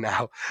Haywire Mine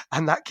now,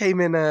 and that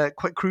came in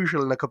quite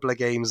crucial in a couple of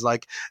games.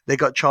 Like, they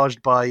got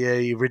charged by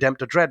a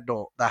Redemptor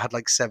Dreadnought that had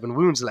like 7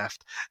 wounds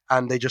left,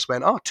 and they just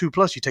went,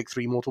 2+, you take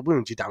 3 mortal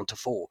wounds, you're down to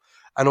 4.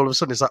 And all of a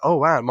sudden, it's like, oh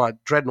wow, my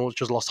Dreadnought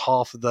just lost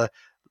half of the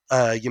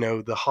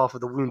half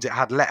of the wounds it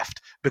had left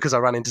because I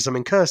ran into some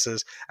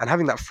Incursors, and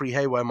having that free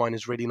Haywire Mine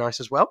is really nice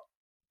as well.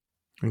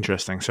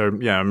 Interesting. So,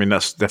 yeah, I mean,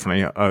 that's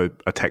definitely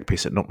a tech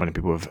piece that not many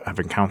people have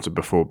encountered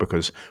before,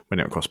 because when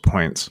it costs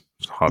points,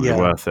 it's hardly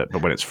worth it.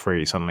 But when it's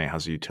free, suddenly it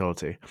has a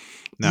utility.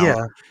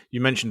 Now,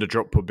 you mentioned the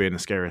drop pod being the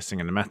scariest thing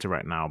in the meta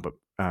right now, but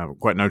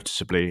quite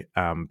noticeably,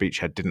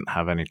 Beachhead didn't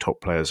have any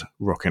top players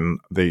rocking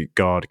the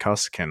Guard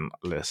Kaskin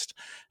list.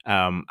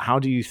 How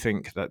do you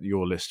think that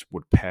your list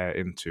would pair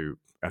into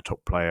a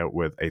top player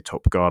with a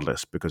top Guard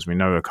list? Because we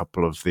know a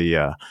couple of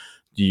the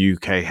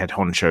UK head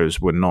honchos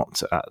were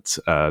not at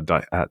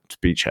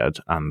Beachhead,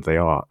 and they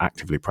are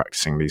actively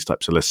practicing these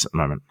types of lists at the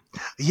moment.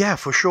 Yeah,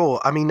 for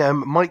sure. I mean,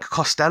 Mike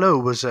Costello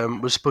was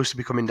supposed to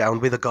be coming down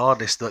with a Guard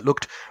list that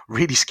looked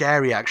really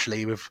scary,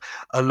 actually, with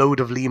a load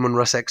of Lehman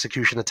Russ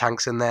Executioner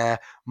tanks in there,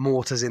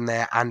 mortars in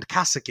there, and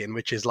Kassakin,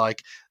 which is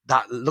like,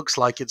 that looks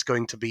like it's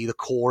going to be the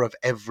core of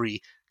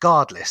every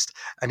Guard list,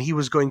 and he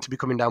was going to be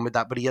coming down with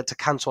that, but he had to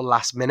cancel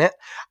last minute.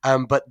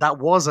 But that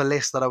was a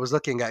list that I was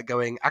looking at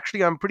going,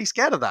 actually, I'm pretty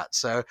scared of that.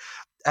 So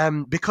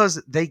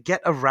because they get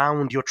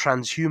around your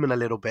transhuman a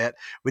little bit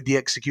with the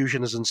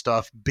executioners and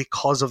stuff,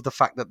 because of the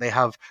fact that they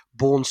have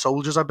born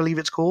soldiers, I believe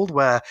it's called,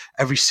 where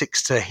every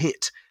 6 to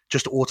hit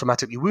just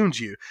automatically wounds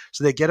you.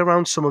 So they get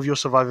around some of your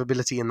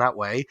survivability in that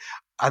way.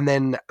 And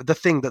then the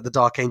thing that the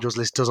Dark Angels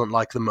list doesn't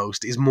like the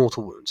most is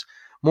mortal wounds.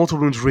 Mortal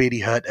wounds really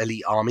hurt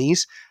elite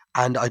armies,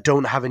 and I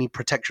don't have any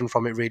protection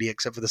from it really,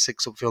 except for the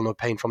 6-up Feel No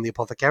Pain from the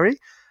Apothecary.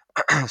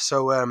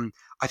 So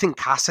I think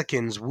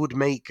Kassakins would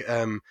make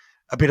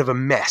a bit of a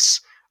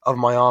mess of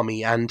my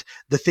army. And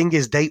the thing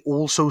is, they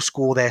also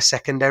score their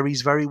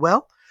secondaries very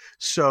well.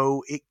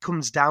 So it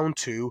comes down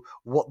to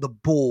what the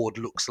board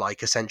looks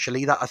like,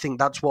 essentially. That I think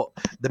that's what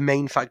the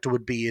main factor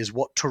would be, is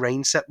what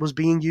terrain set was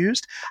being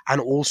used and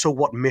also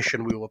what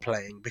mission we were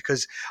playing,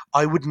 because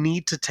I would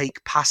need to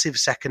take passive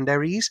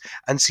secondaries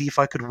and see if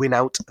I could win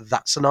out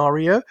that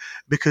scenario,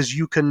 because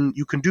you can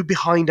do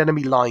behind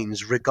enemy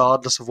lines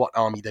regardless of what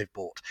army they've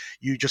bought.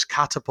 You just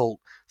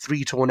catapult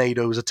 3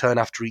 tornadoes a turn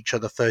after each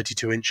other,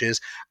 32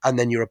 inches, and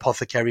then your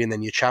apothecary and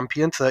then your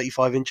champion,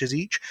 35 inches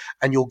each,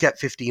 and you'll get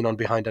 15 on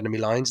behind enemy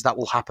lines. That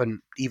will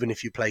happen even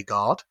if you play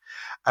guard.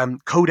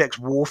 Codex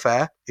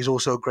Warfare is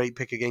also a great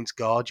pick against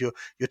guard. Your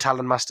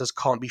Talon Masters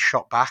can't be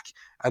shot back,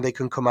 and they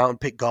can come out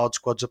and pick guard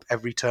squads up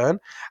every turn.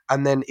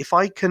 And then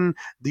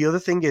the other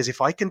thing is,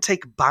 if I can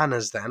take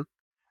banners then,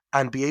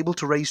 and be able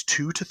to raise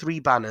 2 to 3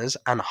 banners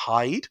and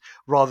hide,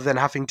 rather than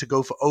having to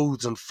go for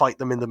oaths and fight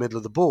them in the middle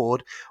of the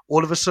board,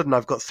 all of a sudden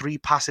I've got 3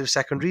 passive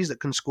secondaries that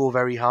can score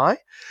very high.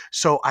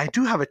 So I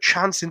do have a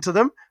chance into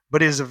them,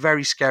 but it is a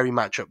very scary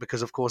matchup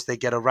because, of course, they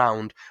get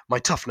around my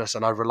toughness,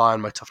 and I rely on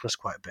my toughness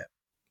quite a bit.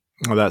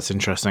 Well, that's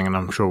interesting, and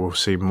I'm sure we'll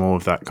see more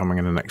of that coming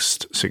in the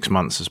next 6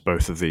 months as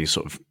both of these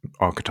sort of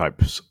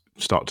archetypes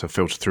start to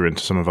filter through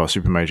into some of our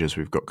super majors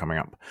we've got coming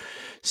up.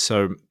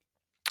 So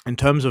in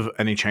terms of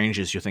any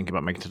changes you're thinking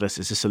about making to this,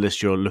 is this a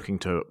list you're looking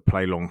to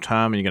play long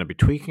term and you're going to be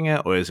tweaking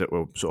it, or is it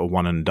sort of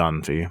one and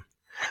done for you?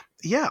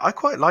 Yeah, I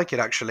quite like it,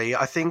 actually.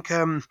 I think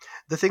the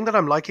thing that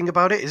I'm liking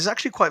about it is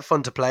actually quite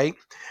fun to play.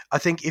 I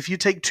think if you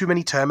take too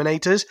many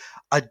Terminators,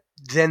 I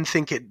then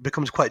think it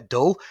becomes quite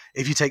dull.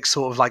 If you take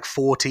sort of like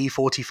 40,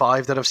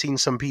 45 that I've seen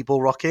some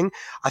people rocking,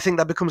 I think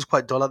that becomes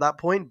quite dull at that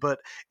point. But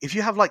if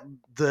you have like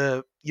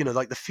the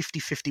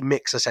 50-50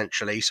 mix,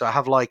 essentially, so I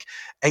have like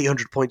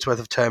 800 points worth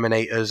of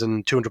Terminators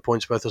and 200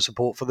 points worth of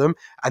support for them,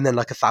 and then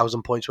like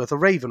 1,000 points worth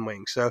of Raven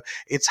Wing. So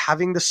it's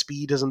having the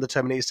speeders and the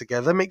Terminators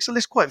together makes the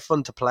list quite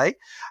fun to play,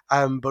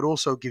 but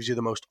also gives you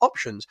the most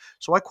options.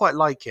 So I quite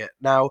like it.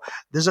 Now,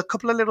 there's a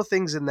couple of little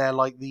things in there,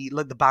 like the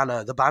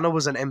banner. The banner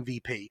was an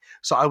MVP,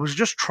 so I was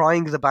just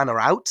trying the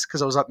banner out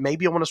because I was like,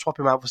 maybe I want to swap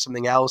him out for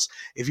something else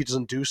if he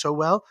doesn't do so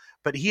well.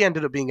 But he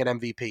ended up being an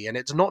MVP, and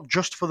it's not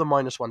just for the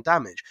 -1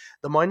 damage.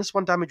 The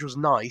 -1 damage was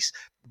nice,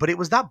 but it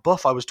was that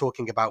buff I was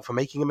talking about for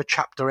making him a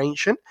chapter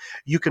ancient.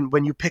 You can,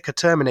 when you pick a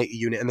Terminator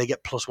unit, and they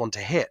get +1 to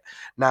hit.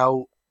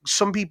 Now,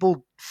 some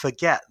people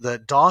forget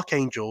that Dark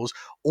Angels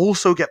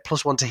also get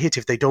 +1 to hit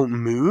if they don't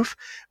move,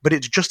 but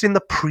it's just in the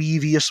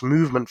previous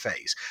movement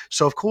phase.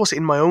 So, of course,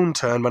 in my own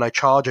turn, when I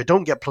charge, I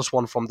don't get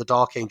 +1 from the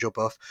Dark Angel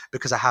buff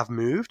because I have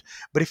moved.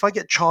 But if I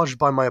get charged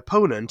by my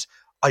opponent,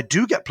 I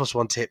do get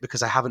 +1 to hit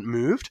because I haven't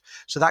moved.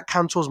 So that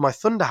cancels my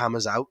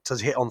Thunderhammers out to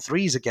hit on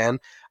 3s again.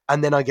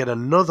 And then I get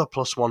another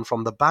 +1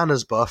 from the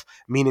Banners buff,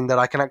 meaning that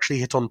I can actually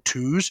hit on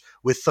 2s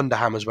with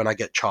Thunderhammers when I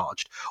get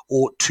charged,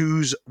 or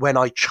 2s when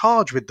I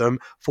charge with them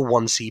for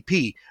 1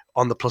 CP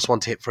on the +1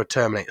 to hit for a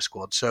Terminator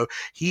squad. So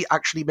he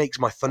actually makes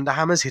my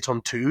Thunderhammers hit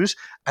on 2s,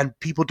 and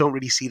people don't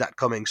really see that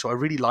coming. So I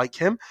really like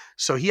him.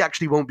 So he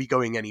actually won't be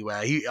going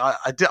anywhere.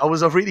 I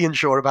was really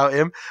unsure about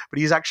him, but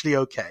he's actually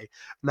okay.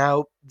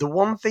 Now, the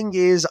one thing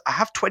is, I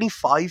have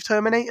 25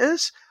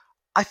 Terminators.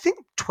 I think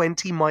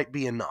 20 might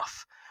be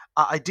enough.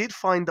 I did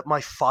find that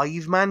my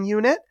 5-man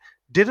unit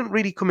didn't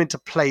really come into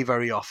play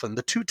very often.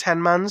 The 2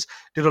 10-mans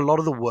did a lot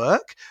of the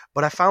work,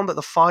 but I found that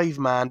the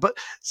 5-man... But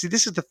see,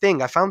 this is the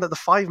thing. I found that the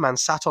 5-man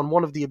sat on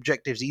one of the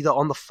objectives, either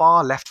on the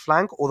far left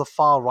flank or the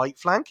far right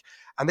flank,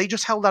 and they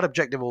just held that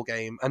objective all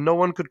game, and no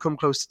one could come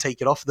close to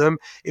take it off them.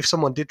 If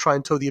someone did try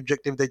and tow the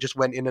objective, they just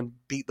went in and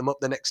beat them up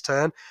the next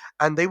turn.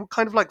 And they were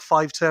kind of like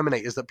 5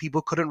 Terminators that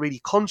people couldn't really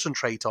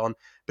concentrate on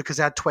because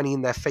they had 20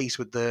 in their face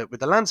with the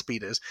land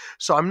speeders.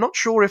 So I'm not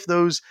sure if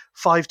those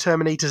 5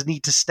 Terminators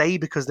need to stay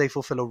because they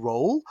fulfill a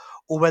role,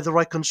 or whether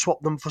I can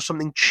swap them for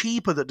something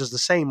cheaper that does the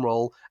same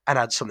role and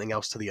add something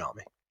else to the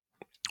army.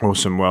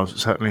 Awesome. Well,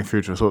 certainly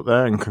food for thought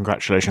there, and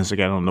congratulations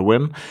again on the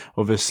win.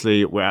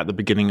 Obviously, we're at the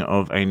beginning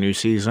of a new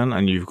season,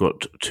 and you've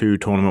got 2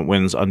 tournament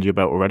wins under your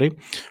belt already.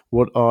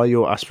 What are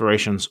your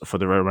aspirations for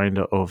the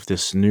remainder of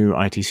this new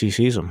ITC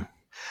season?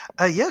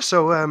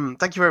 So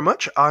thank you very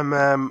much.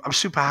 I'm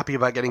super happy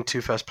about getting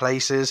 2 first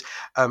places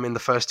in the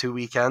first 2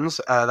 weekends.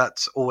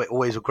 That's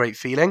always a great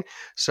feeling.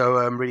 So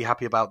I'm really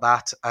happy about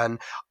that. And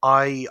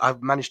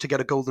I've managed to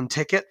get a golden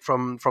ticket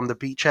from the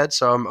Beachhead.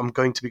 So I'm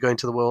going to be going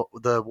to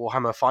the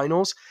Warhammer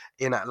Finals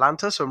in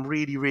Atlanta. So I'm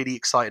really, really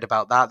excited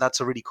about that. That's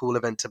a really cool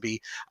event to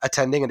be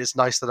attending, and it's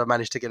nice that I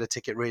managed to get a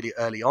ticket really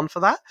early on for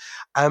that.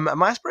 And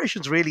my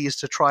aspirations really is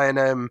to try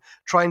and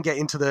get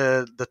into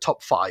the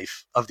top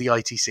 5 of the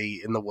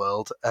ITC in the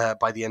world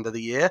by the end of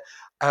the year.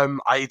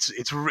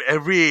 It's a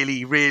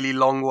really, really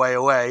long way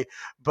away,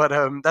 but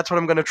that's what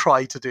I'm going to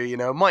try to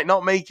do. Might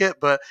not make it,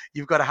 but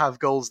you've got to have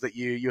goals that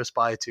you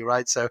aspire to,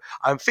 right? So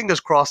I'm fingers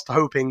crossed,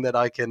 hoping that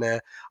I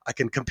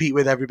can compete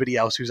with everybody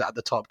else who's at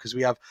the top, because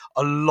we have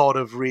a lot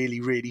of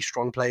really, really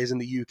strong players in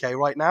the UK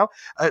right now,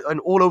 and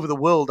all over the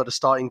world that are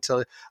starting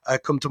to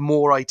come to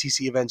more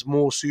ITC events,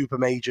 more super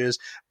majors.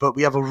 But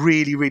we have a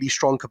really, really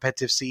strong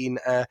competitive scene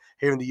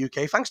here in the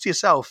UK, thanks to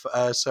yourself.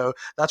 So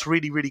that's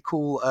really, really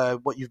cool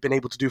what you've been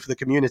able to do for the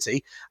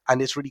community.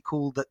 And it's really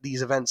cool that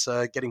these events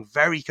are getting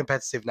very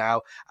competitive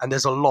now, and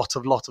there's a lot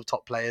of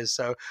top players.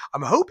 So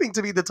I'm hoping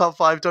to be the top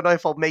 5. Don't know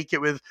if I'll make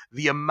it with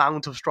the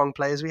amount of strong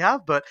players we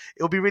have, but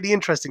it'll be really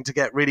interesting to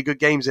get really good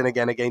games in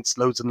again against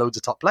loads and loads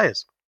of top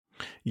players.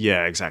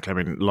 Yeah, exactly. I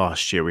mean,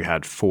 last year we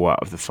had 4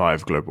 out of the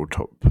 5 global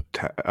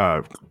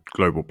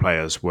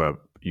players were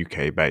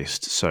UK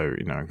based. So,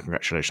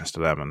 congratulations to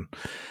them.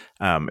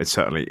 And it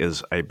certainly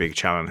is a big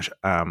challenge.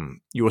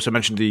 You also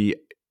mentioned the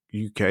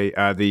UK,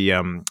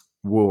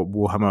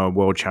 Warhammer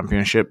World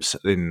Championships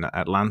in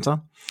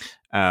Atlanta.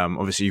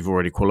 Obviously, you've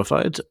already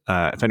qualified.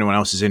 If anyone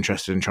else is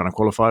interested in trying to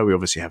qualify, we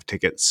obviously have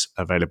tickets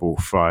available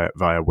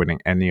via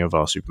winning any of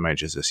our super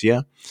majors this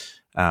year.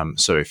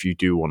 So if you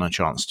do want a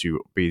chance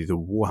to be the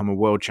Warhammer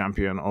World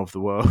Champion of the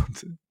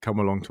world, come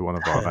along to one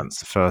of our events.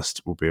 The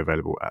first will be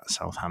available at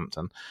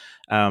Southampton.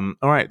 All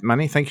right,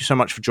 Manny, thank you so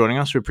much for joining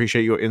us. We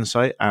appreciate your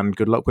insight, and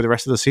good luck with the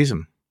rest of the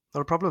season.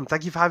 Not a problem.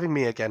 Thank you for having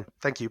me again.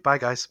 Thank you. Bye,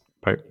 guys.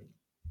 Bye.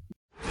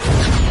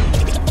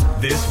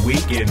 This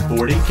week in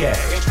 40K.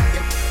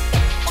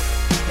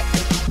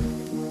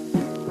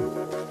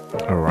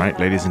 All right,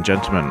 ladies and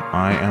gentlemen,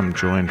 I am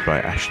joined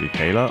by Ashley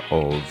Taylor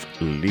of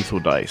Lethal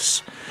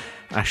Dice.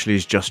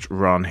 Ashley's just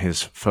run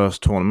his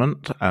first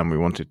tournament, and we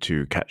wanted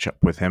to catch up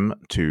with him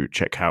to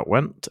check how it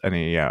went,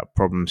 any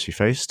problems he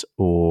faced,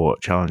 or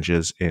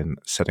challenges in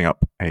setting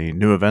up a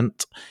new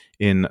event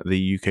in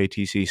the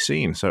UKTC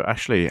scene. So,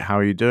 Ashley, how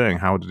are you doing?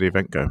 How did the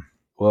event go?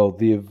 Well,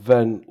 the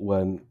event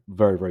went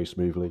very, very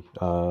smoothly.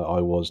 I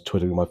was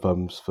twiddling my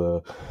thumbs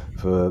for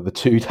the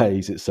 2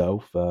 days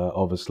itself.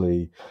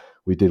 Obviously,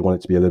 we did want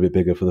it to be a little bit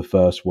bigger for the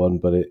first one,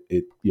 but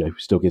it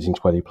still getting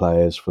 20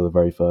 players for the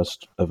very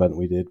first event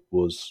we did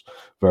was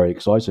very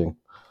exciting.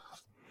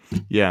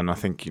 Yeah, and I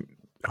think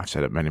I've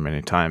said it many,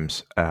 many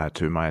times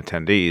to my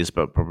attendees,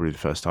 but probably the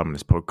first time on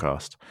this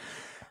podcast.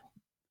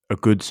 A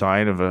good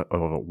sign of a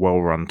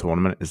well-run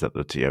tournament is that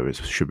the TO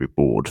should be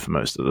bored for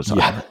most of the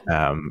time.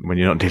 Yeah. When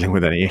you're not dealing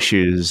with any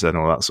issues and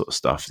all that sort of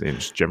stuff,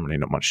 there's generally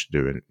not much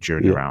to do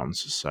during the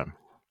rounds. So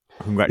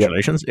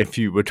congratulations. If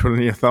you were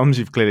twiddling your thumbs,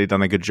 you've clearly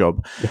done a good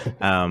job.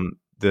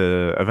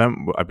 The event,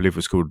 I believe,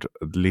 was called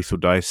Lethal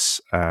Dice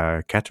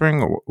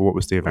Catering, or what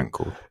was the event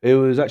called? It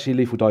was actually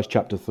Lethal Dice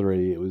Chapter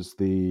 3. It was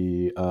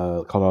the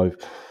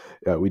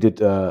we did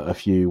a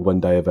few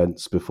one-day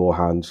events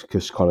beforehand,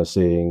 just kind of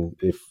seeing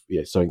if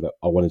something that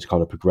I wanted to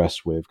kind of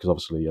progress with, because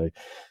obviously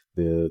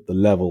the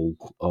level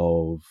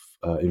of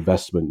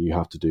investment you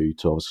have to do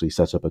to obviously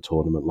set up a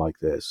tournament like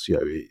this,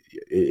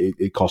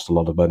 it costs a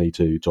lot of money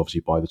to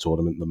obviously buy the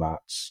tournament, the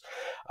mats,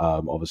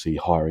 obviously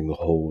hiring the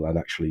hall, and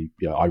actually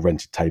I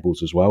rented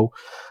tables as well.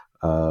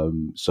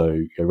 So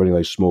running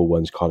those small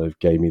ones kind of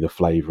gave me the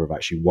flavour of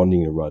actually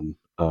wanting to run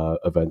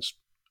events,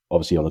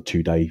 obviously on a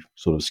 2-day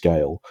sort of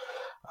scale.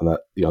 And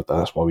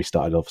that's why we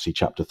started obviously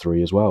Chapter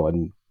 3 as well,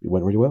 and it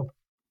went really well.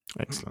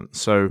 Excellent.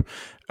 So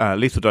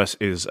Lethal Dice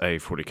is a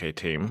 40k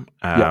team.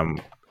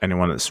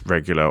 Anyone that's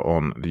regular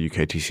on the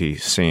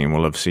UKTC scene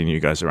will have seen you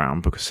guys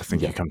around, because I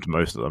think you come to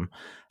most of them.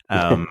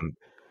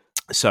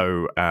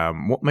 So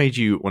what made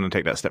you want to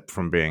take that step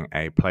from being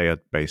a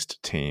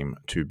player-based team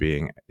to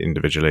being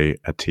individually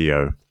a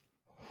TO?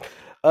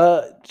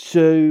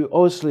 So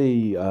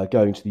obviously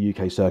going to the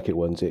UK circuit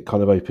ones, it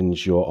kind of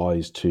opens your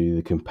eyes to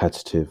the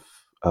competitive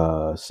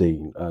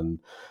scene, and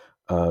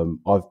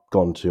I've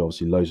gone to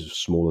obviously loads of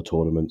smaller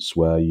tournaments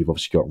where you've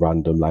obviously got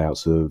random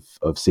layouts of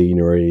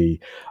scenery,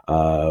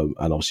 and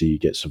obviously you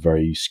get some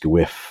very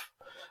squiff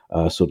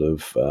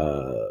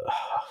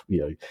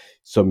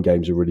some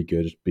games are really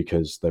good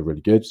because they're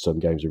really good, some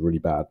games are really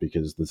bad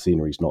because the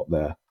scenery's not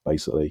there,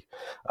 basically.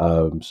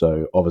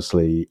 So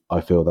obviously I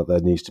feel that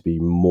there needs to be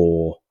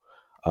more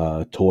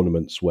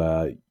tournaments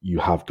where you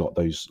have got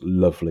those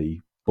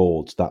lovely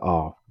boards that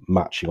are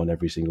matching on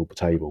every single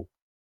table.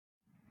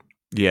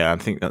 Yeah, I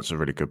think that's a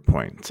really good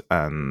point.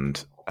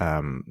 And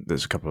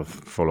there's a couple of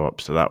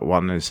follow-ups to that.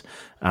 One is,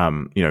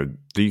 the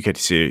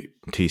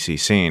UKTC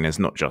scene is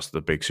not just the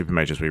big super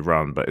majors we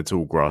run, but it's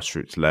all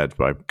grassroots led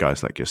by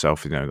guys like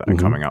yourself, that are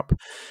coming up,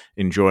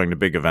 enjoying the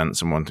big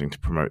events and wanting to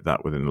promote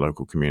that within the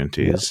local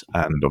communities.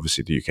 Yeah. And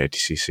obviously the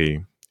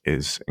UKTCC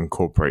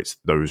incorporates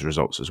those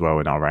results as well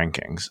in our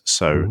rankings.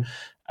 So,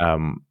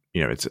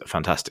 it's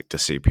fantastic to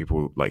see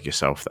people like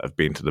yourself that have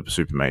been to the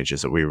super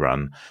majors that we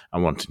run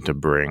and wanting to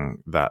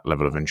bring that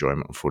level of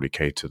enjoyment of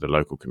 40k to the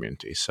local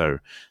community. So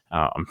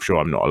I'm sure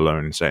I'm not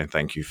alone in saying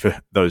thank you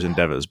for those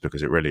endeavors,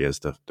 because it really is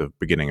the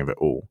beginning of it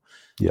all.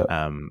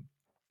 Yeah.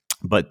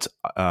 But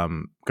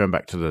going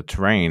back to the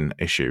terrain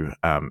issue,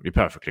 you're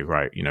perfectly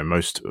right.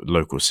 Most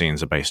local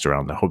scenes are based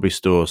around the hobby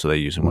store, so they're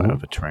using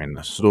whatever terrain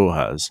the store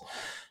has.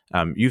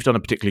 You've done a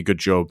particularly good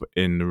job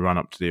in the run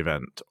up to the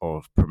event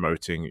of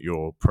promoting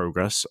your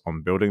progress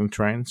on building the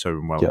terrain.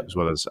 So, as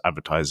well as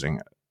advertising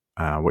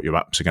what your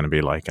maps are going to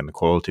be like and the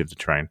quality of the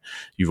terrain,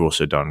 you've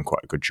also done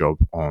quite a good job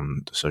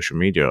on the social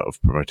media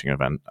of promoting an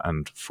event.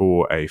 And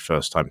for a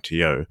first-time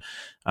TO,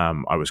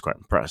 I was quite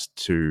impressed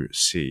to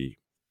see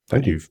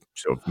that you've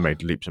sort of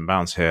made leaps and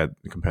bounds here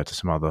compared to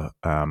some other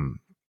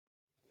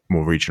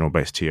more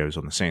regional-based TOs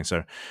on the scene.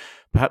 So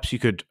perhaps you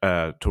could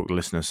talk the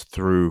listeners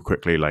through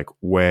quickly, like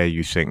where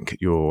you think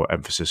your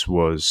emphasis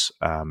was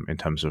in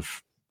terms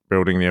of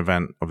building the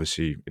event.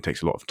 Obviously, it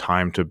takes a lot of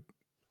time to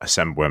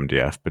assemble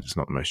MDF, but it's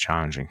not the most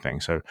challenging thing.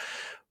 So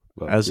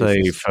as a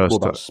it's first... more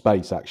about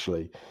space,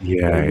 actually.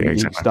 Yeah, you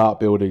exactly.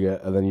 start building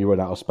it, and then you run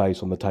out of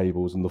space on the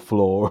tables and the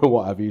floor or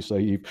what have you. So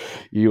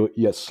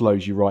it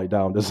slows you right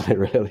down, doesn't it?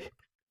 Really.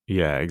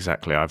 Yeah,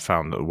 exactly. I've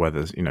found that the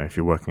weather's, if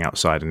you're working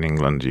outside in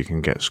England, you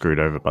can get screwed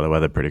over by the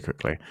weather pretty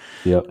quickly.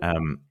 Yeah.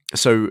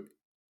 So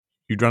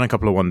you'd run a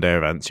couple of one-day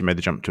events. You made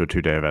the jump to a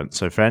two-day event.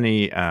 So for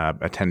any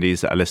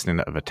attendees that are listening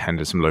that have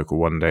attended some local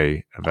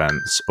one-day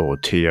events or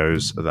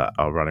TOs that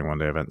are running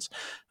one-day events,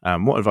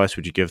 what advice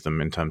would you give them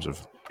in terms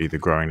of either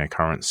growing their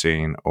current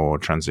scene or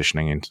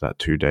transitioning into that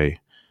two-day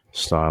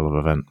style of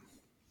event?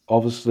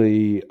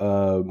 Obviously,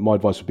 my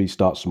advice would be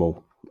start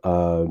small.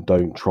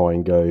 Don't try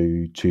and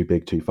go too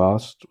big too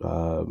fast.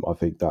 I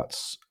think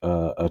that's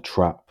a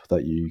trap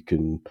that you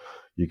can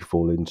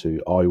fall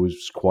into. I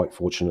was quite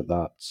fortunate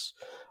that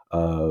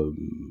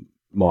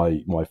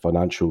my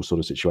financial sort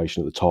of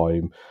situation at the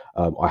time,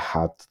 I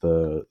had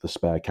the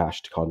spare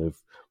cash to kind of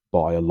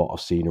buy a lot of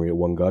scenery at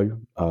one go,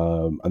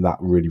 and that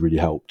really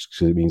helped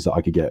because it means that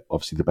I could get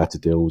obviously the better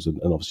deals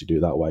and obviously do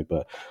it that way.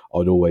 But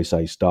I'd always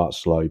say start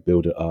slow,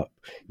 build it up.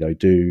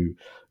 Do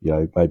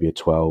maybe a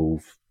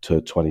 12 to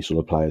 20 sort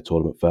of player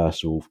tournament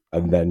first,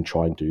 and then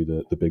try and do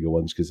the bigger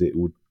ones, because it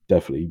would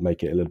definitely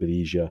make it a little bit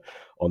easier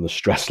on the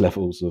stress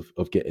levels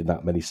of getting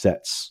that many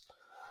sets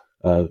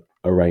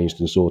arranged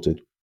and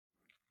sorted.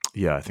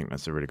 Yeah, I think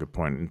that's a really good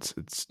point.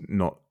 It's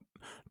not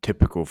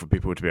typical for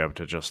people to be able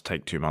to just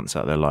take 2 months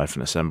out of their life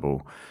and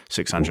assemble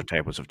 600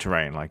 tables of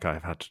terrain like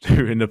I've had to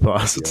do in the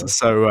past. Yeah.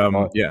 So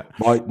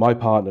my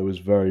partner was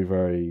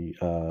very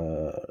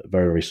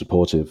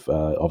supportive.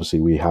 Obviously,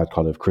 we had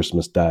kind of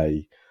Christmas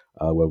Day,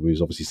 where we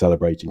was obviously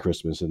celebrating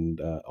Christmas, and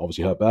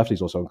obviously her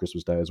birthday's also on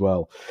Christmas Day as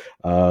well.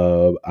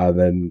 And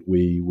then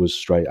we was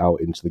straight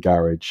out into the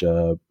garage,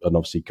 and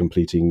obviously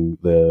completing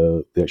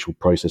the actual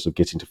process of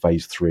getting to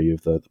phase 3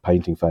 of the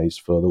painting phase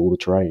for all the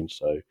terrain.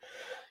 So,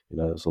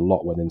 there's a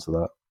lot went into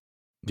that.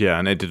 Yeah,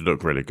 and it did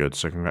look really good.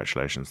 So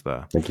congratulations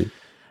there. Thank you.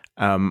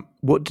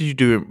 What did you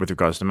do with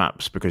regards to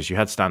maps? Because you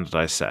had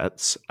standardized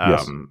sets.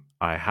 Yes.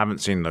 I haven't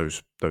seen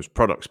those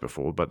products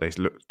before, but they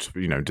looked,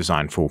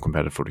 designed for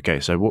competitive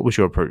 40K. So what was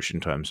your approach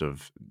in terms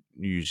of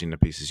using the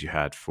pieces you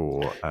had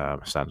for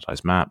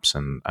standardized maps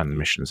and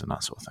missions and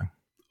that sort of thing?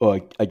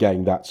 Well,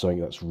 again, that's something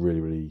that's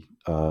really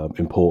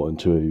important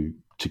to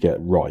get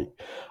right.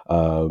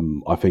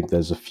 I think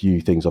there's a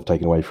few things I've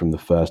taken away from the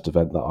first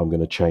event that I'm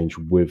going to change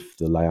with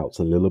the layouts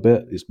a little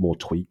bit. It's more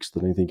tweaks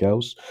than anything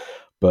else.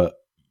 But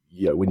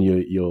when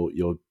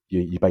you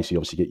basically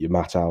obviously get your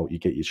mat out, you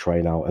get your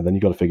train out, and then you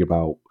got to figure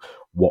about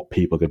what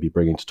people are going to be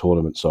bringing to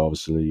tournaments. So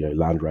obviously,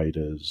 land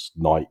raiders,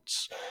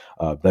 knights,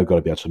 they've got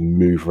to be able to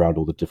move around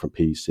all the different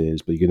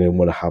pieces, but you're going to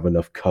want to have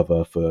enough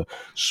cover for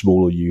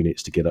smaller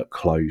units to get up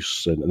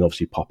close and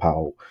obviously pop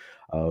out.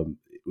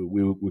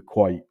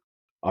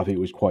 I think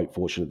it was quite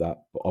fortunate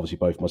that obviously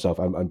both myself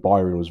and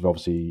Byron was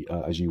obviously,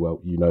 as you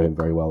know him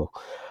very well.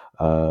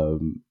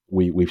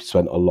 We've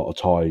spent a lot of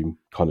time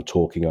kind of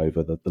talking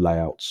over the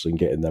layouts and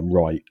getting them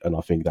right, and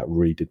I think that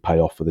really did pay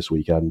off for this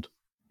weekend.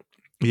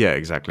 Yeah,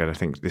 exactly. And I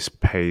think this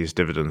pays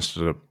dividends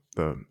to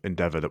the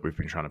endeavour that we've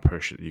been trying to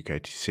push at the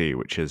UKTC,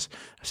 which is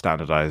a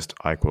standardised,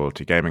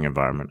 high-quality gaming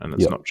environment. And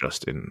it's not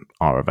just in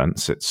our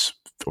events; it's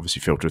obviously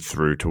filtered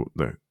through to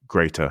the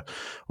greater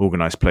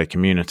organised play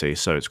community.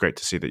 So it's great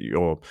to see that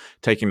you're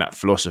taking that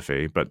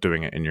philosophy but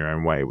doing it in your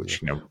own way,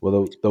 which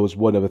Well, there was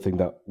one other thing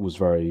that was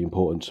very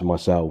important to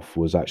myself,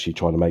 was actually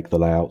trying to make the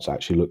layouts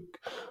actually look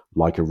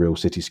like a real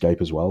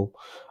cityscape as well.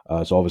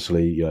 So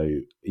obviously,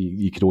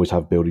 you could always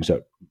have buildings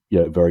at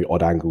very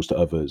odd angles to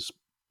others,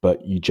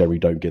 but you generally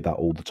don't get that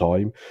all the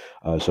time.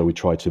 So we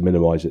tried to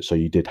minimize it. So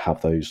you did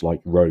have those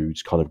like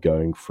roads kind of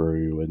going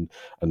through, and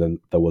then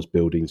there was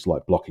buildings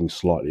like blocking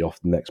slightly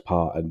off the next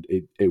part, and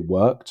it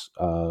worked.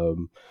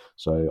 So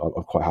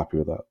I'm quite happy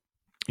with that.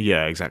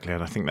 Yeah, exactly.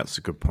 And I think that's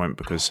a good point,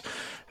 because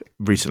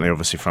recently,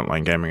 obviously,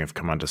 Frontline Gaming have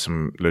come under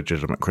some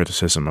legitimate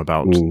criticism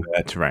about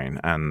their terrain.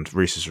 And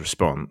Reese's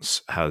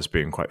response has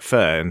been quite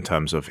fair in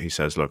terms of, he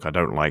says, look, I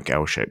don't like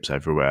L shapes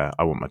everywhere.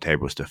 I want my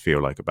tables to feel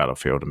like a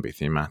battlefield and be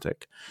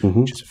thematic,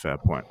 which is a fair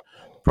point.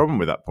 The problem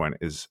with that point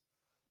is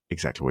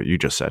exactly what you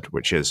just said,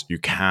 which is you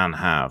can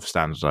have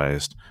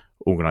standardized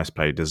organized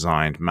play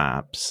designed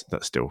maps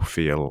that still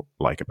feel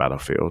like a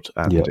battlefield,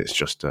 and it's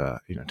just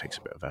takes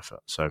a bit of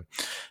effort. So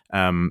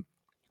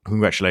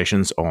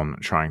congratulations on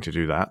trying to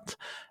do that.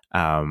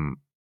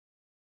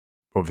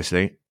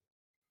 Obviously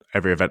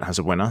every event has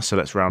a winner, so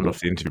let's round off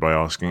the interview by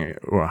asking,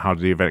 well, how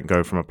did the event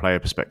go from a player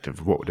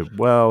perspective? What did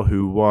well,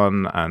 who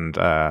won, and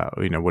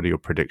what are your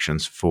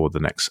predictions for the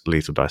next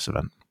Lethal Dice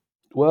event?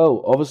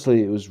 Well,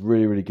 obviously, it was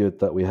really, really good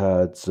that we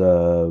had,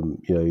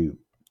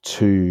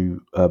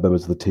 two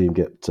members of the team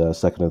get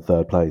second and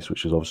third place,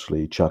 which is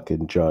obviously Chuck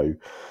and Joe.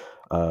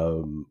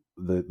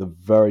 The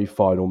very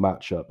final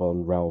matchup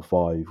on round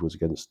 5 was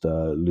against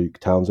Luke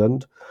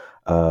Townsend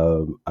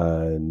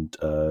and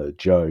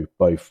Joe,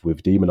 both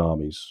with demon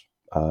armies.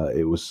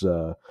 It was,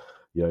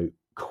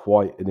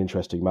 quite an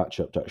interesting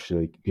matchup to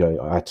actually,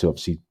 I had to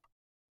obviously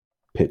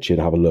pitch in,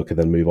 have a look, and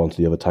then move on to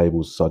the other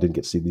tables, so I didn't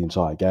get to see the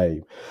entire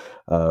game.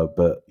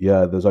 But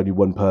yeah, there's only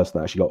one person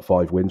that actually got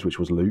 5 wins, which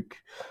was Luke.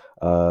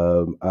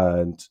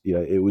 And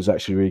it was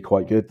actually really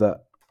quite good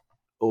that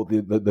all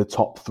the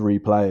top 3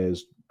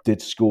 players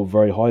did score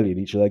very highly in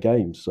each of their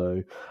games.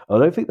 So I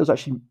don't think there's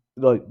actually,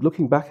 like,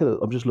 looking back at it,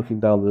 I'm just looking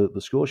down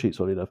the score sheets,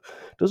 funny enough,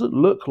 doesn't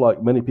look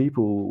like many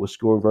people were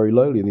scoring very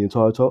lowly in the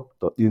entire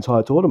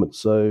tournament.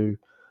 So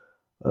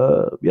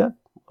yeah.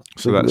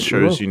 So that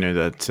shows,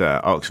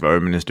 that Arcs of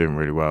Omen is doing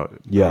really well,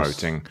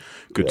 promoting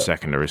good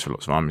secondaries for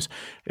lots of armies.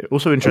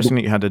 Also interesting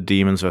that you had a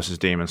Demons versus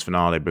Demons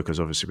finale, because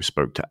obviously we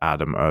spoke to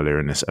Adam earlier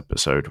in this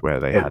episode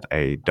where they had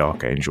a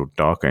Dark Angel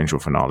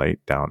finale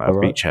down at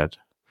Beachhead.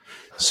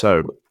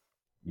 So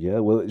yeah,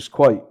 well, it's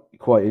quite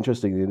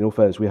interesting. In all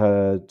fairness, we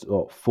had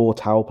 4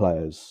 Tau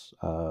players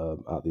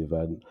at the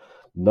event.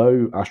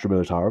 No Astra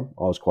Militarum.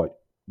 I was quite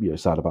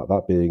sad about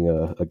that, being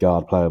a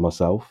guard player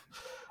myself.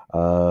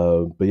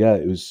 But yeah,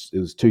 it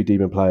was 2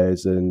 demon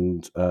players,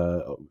 and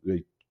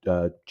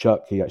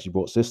Chuck, he actually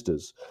brought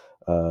sisters,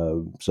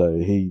 so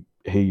he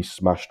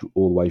smashed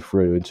all the way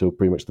through until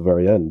pretty much the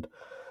very end.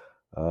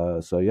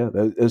 So yeah,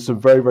 there's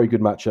some very, very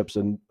good matchups,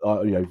 and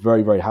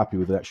very, very happy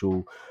with the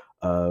actual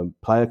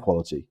player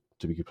quality.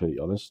 To be completely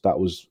honest, that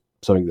was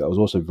something that was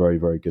also very,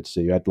 very good to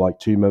see. You had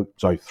like 3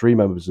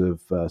 members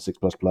of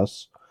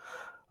 6++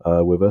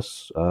 with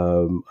us,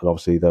 and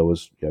obviously there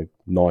was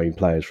 9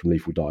 players from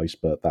Lethal Dice,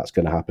 but that's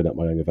going to happen at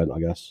my own event, I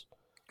guess.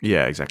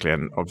 Yeah, exactly.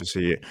 And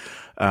obviously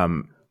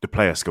the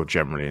player skill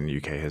generally in the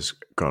UK has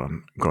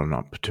gone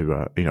up to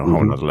a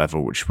whole other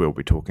level, which we'll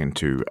be talking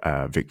to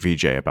Vic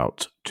VJ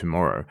about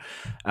tomorrow.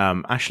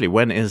 Ashley,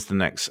 when is the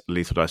next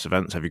Lethal Dice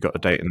event? Have you got a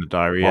date in the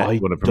diary yet? I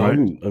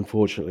don't,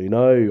 unfortunately.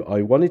 No,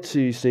 I wanted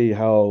to see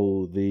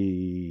how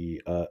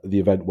the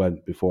event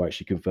went before I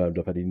actually confirmed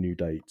up any new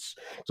dates.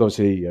 So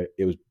obviously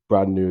it was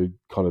brand new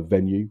kind of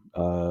venue,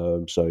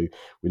 so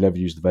we never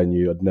used the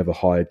venue. I'd never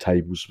hired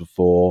tables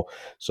before,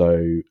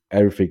 so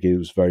everything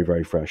was very,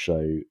 very fresh.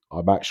 So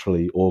I'm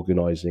actually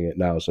organising it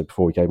now. So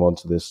before we came on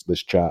to this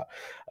chat,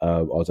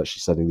 I was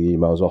actually sending the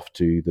emails off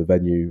to the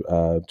venue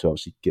to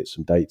obviously get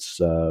some dates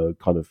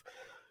kind of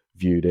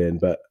viewed in.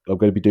 But I'm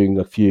going to be doing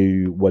a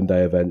few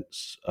one-day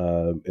events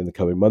in the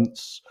coming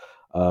months,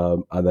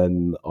 and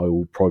then I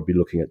will probably be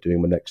looking at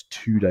doing my next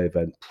 2-day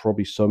event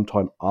probably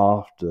sometime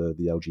after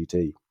the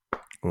LGT.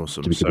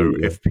 Awesome. So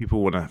if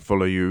people want to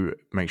follow you,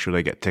 make sure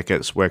they get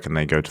tickets, where can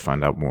they go to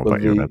find out more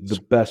about your events?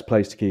 The best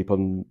place to keep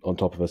on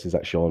top of us is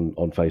actually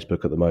on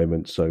Facebook at the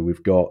moment. So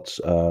we've got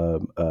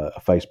a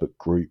Facebook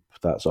group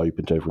that's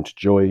open to everyone to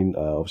join.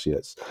 Obviously,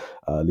 it's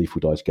Lethal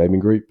Dice Gaming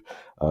Group.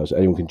 So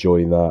anyone can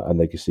join that, and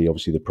they can see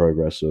obviously the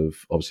progress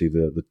of obviously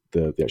the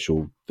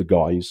actual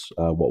guys,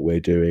 what we're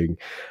doing,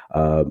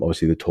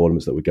 obviously the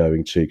tournaments that we're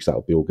going to, because that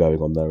will be all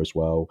going on there as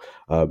well.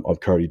 I'm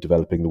currently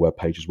developing the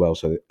webpage as well,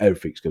 so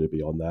everything's going to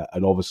be on there,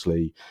 and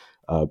obviously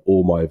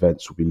all my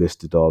events will be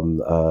listed on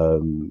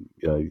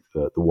the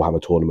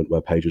Warhammer tournament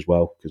webpage as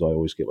well, because I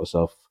always get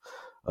myself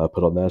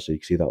put on there, so you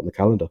can see that on the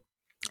calendar.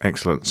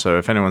 Excellent. So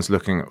if anyone's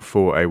looking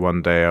for a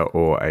 1-dayer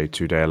or a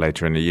 2-dayer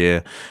later in the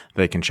year,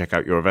 they can check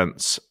out your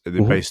events.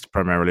 They're based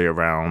primarily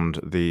around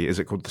is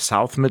it called the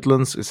South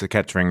Midlands? It's the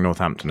Kettering,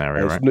 Northampton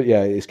area, right?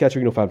 Yeah, it's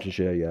Kettering,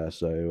 Northamptonshire, yeah.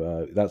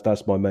 So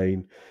that's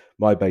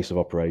my base of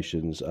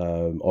operations.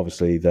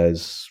 Obviously,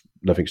 there's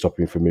nothing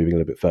stopping me from moving a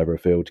little bit further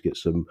afield to get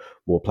some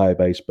more player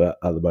base, but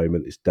at the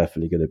moment, it's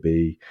definitely going to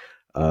be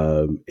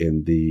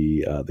in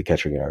the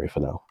Kettering area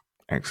for now.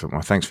 Excellent.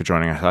 Well, thanks for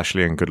joining us,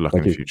 Ashley, and good luck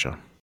in the future.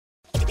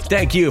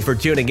 Thank you for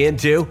tuning in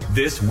to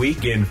This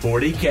Week in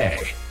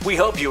 40K. We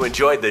hope you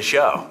enjoyed the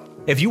show.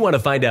 If you want to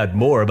find out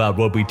more about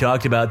what we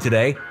talked about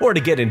today, or to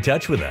get in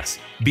touch with us,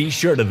 be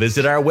sure to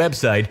visit our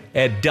website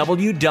at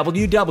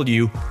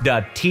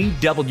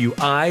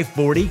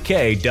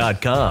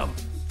www.twi40k.com.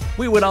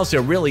 We would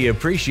also really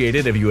appreciate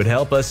it if you would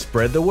help us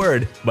spread the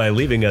word by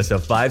leaving us a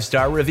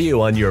 5-star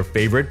review on your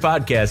favorite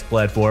podcast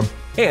platform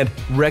and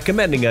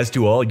recommending us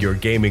to all your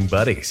gaming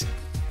buddies.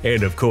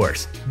 And of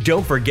course,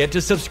 don't forget to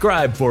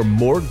subscribe for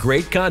more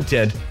great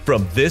content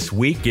from This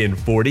Week in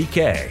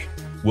 40K.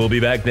 We'll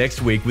be back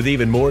next week with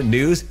even more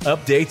news,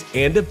 updates,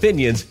 and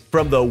opinions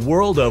from the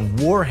world of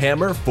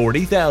Warhammer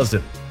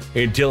 40,000.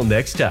 Until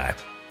next time,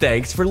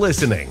 Thanks for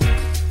listening.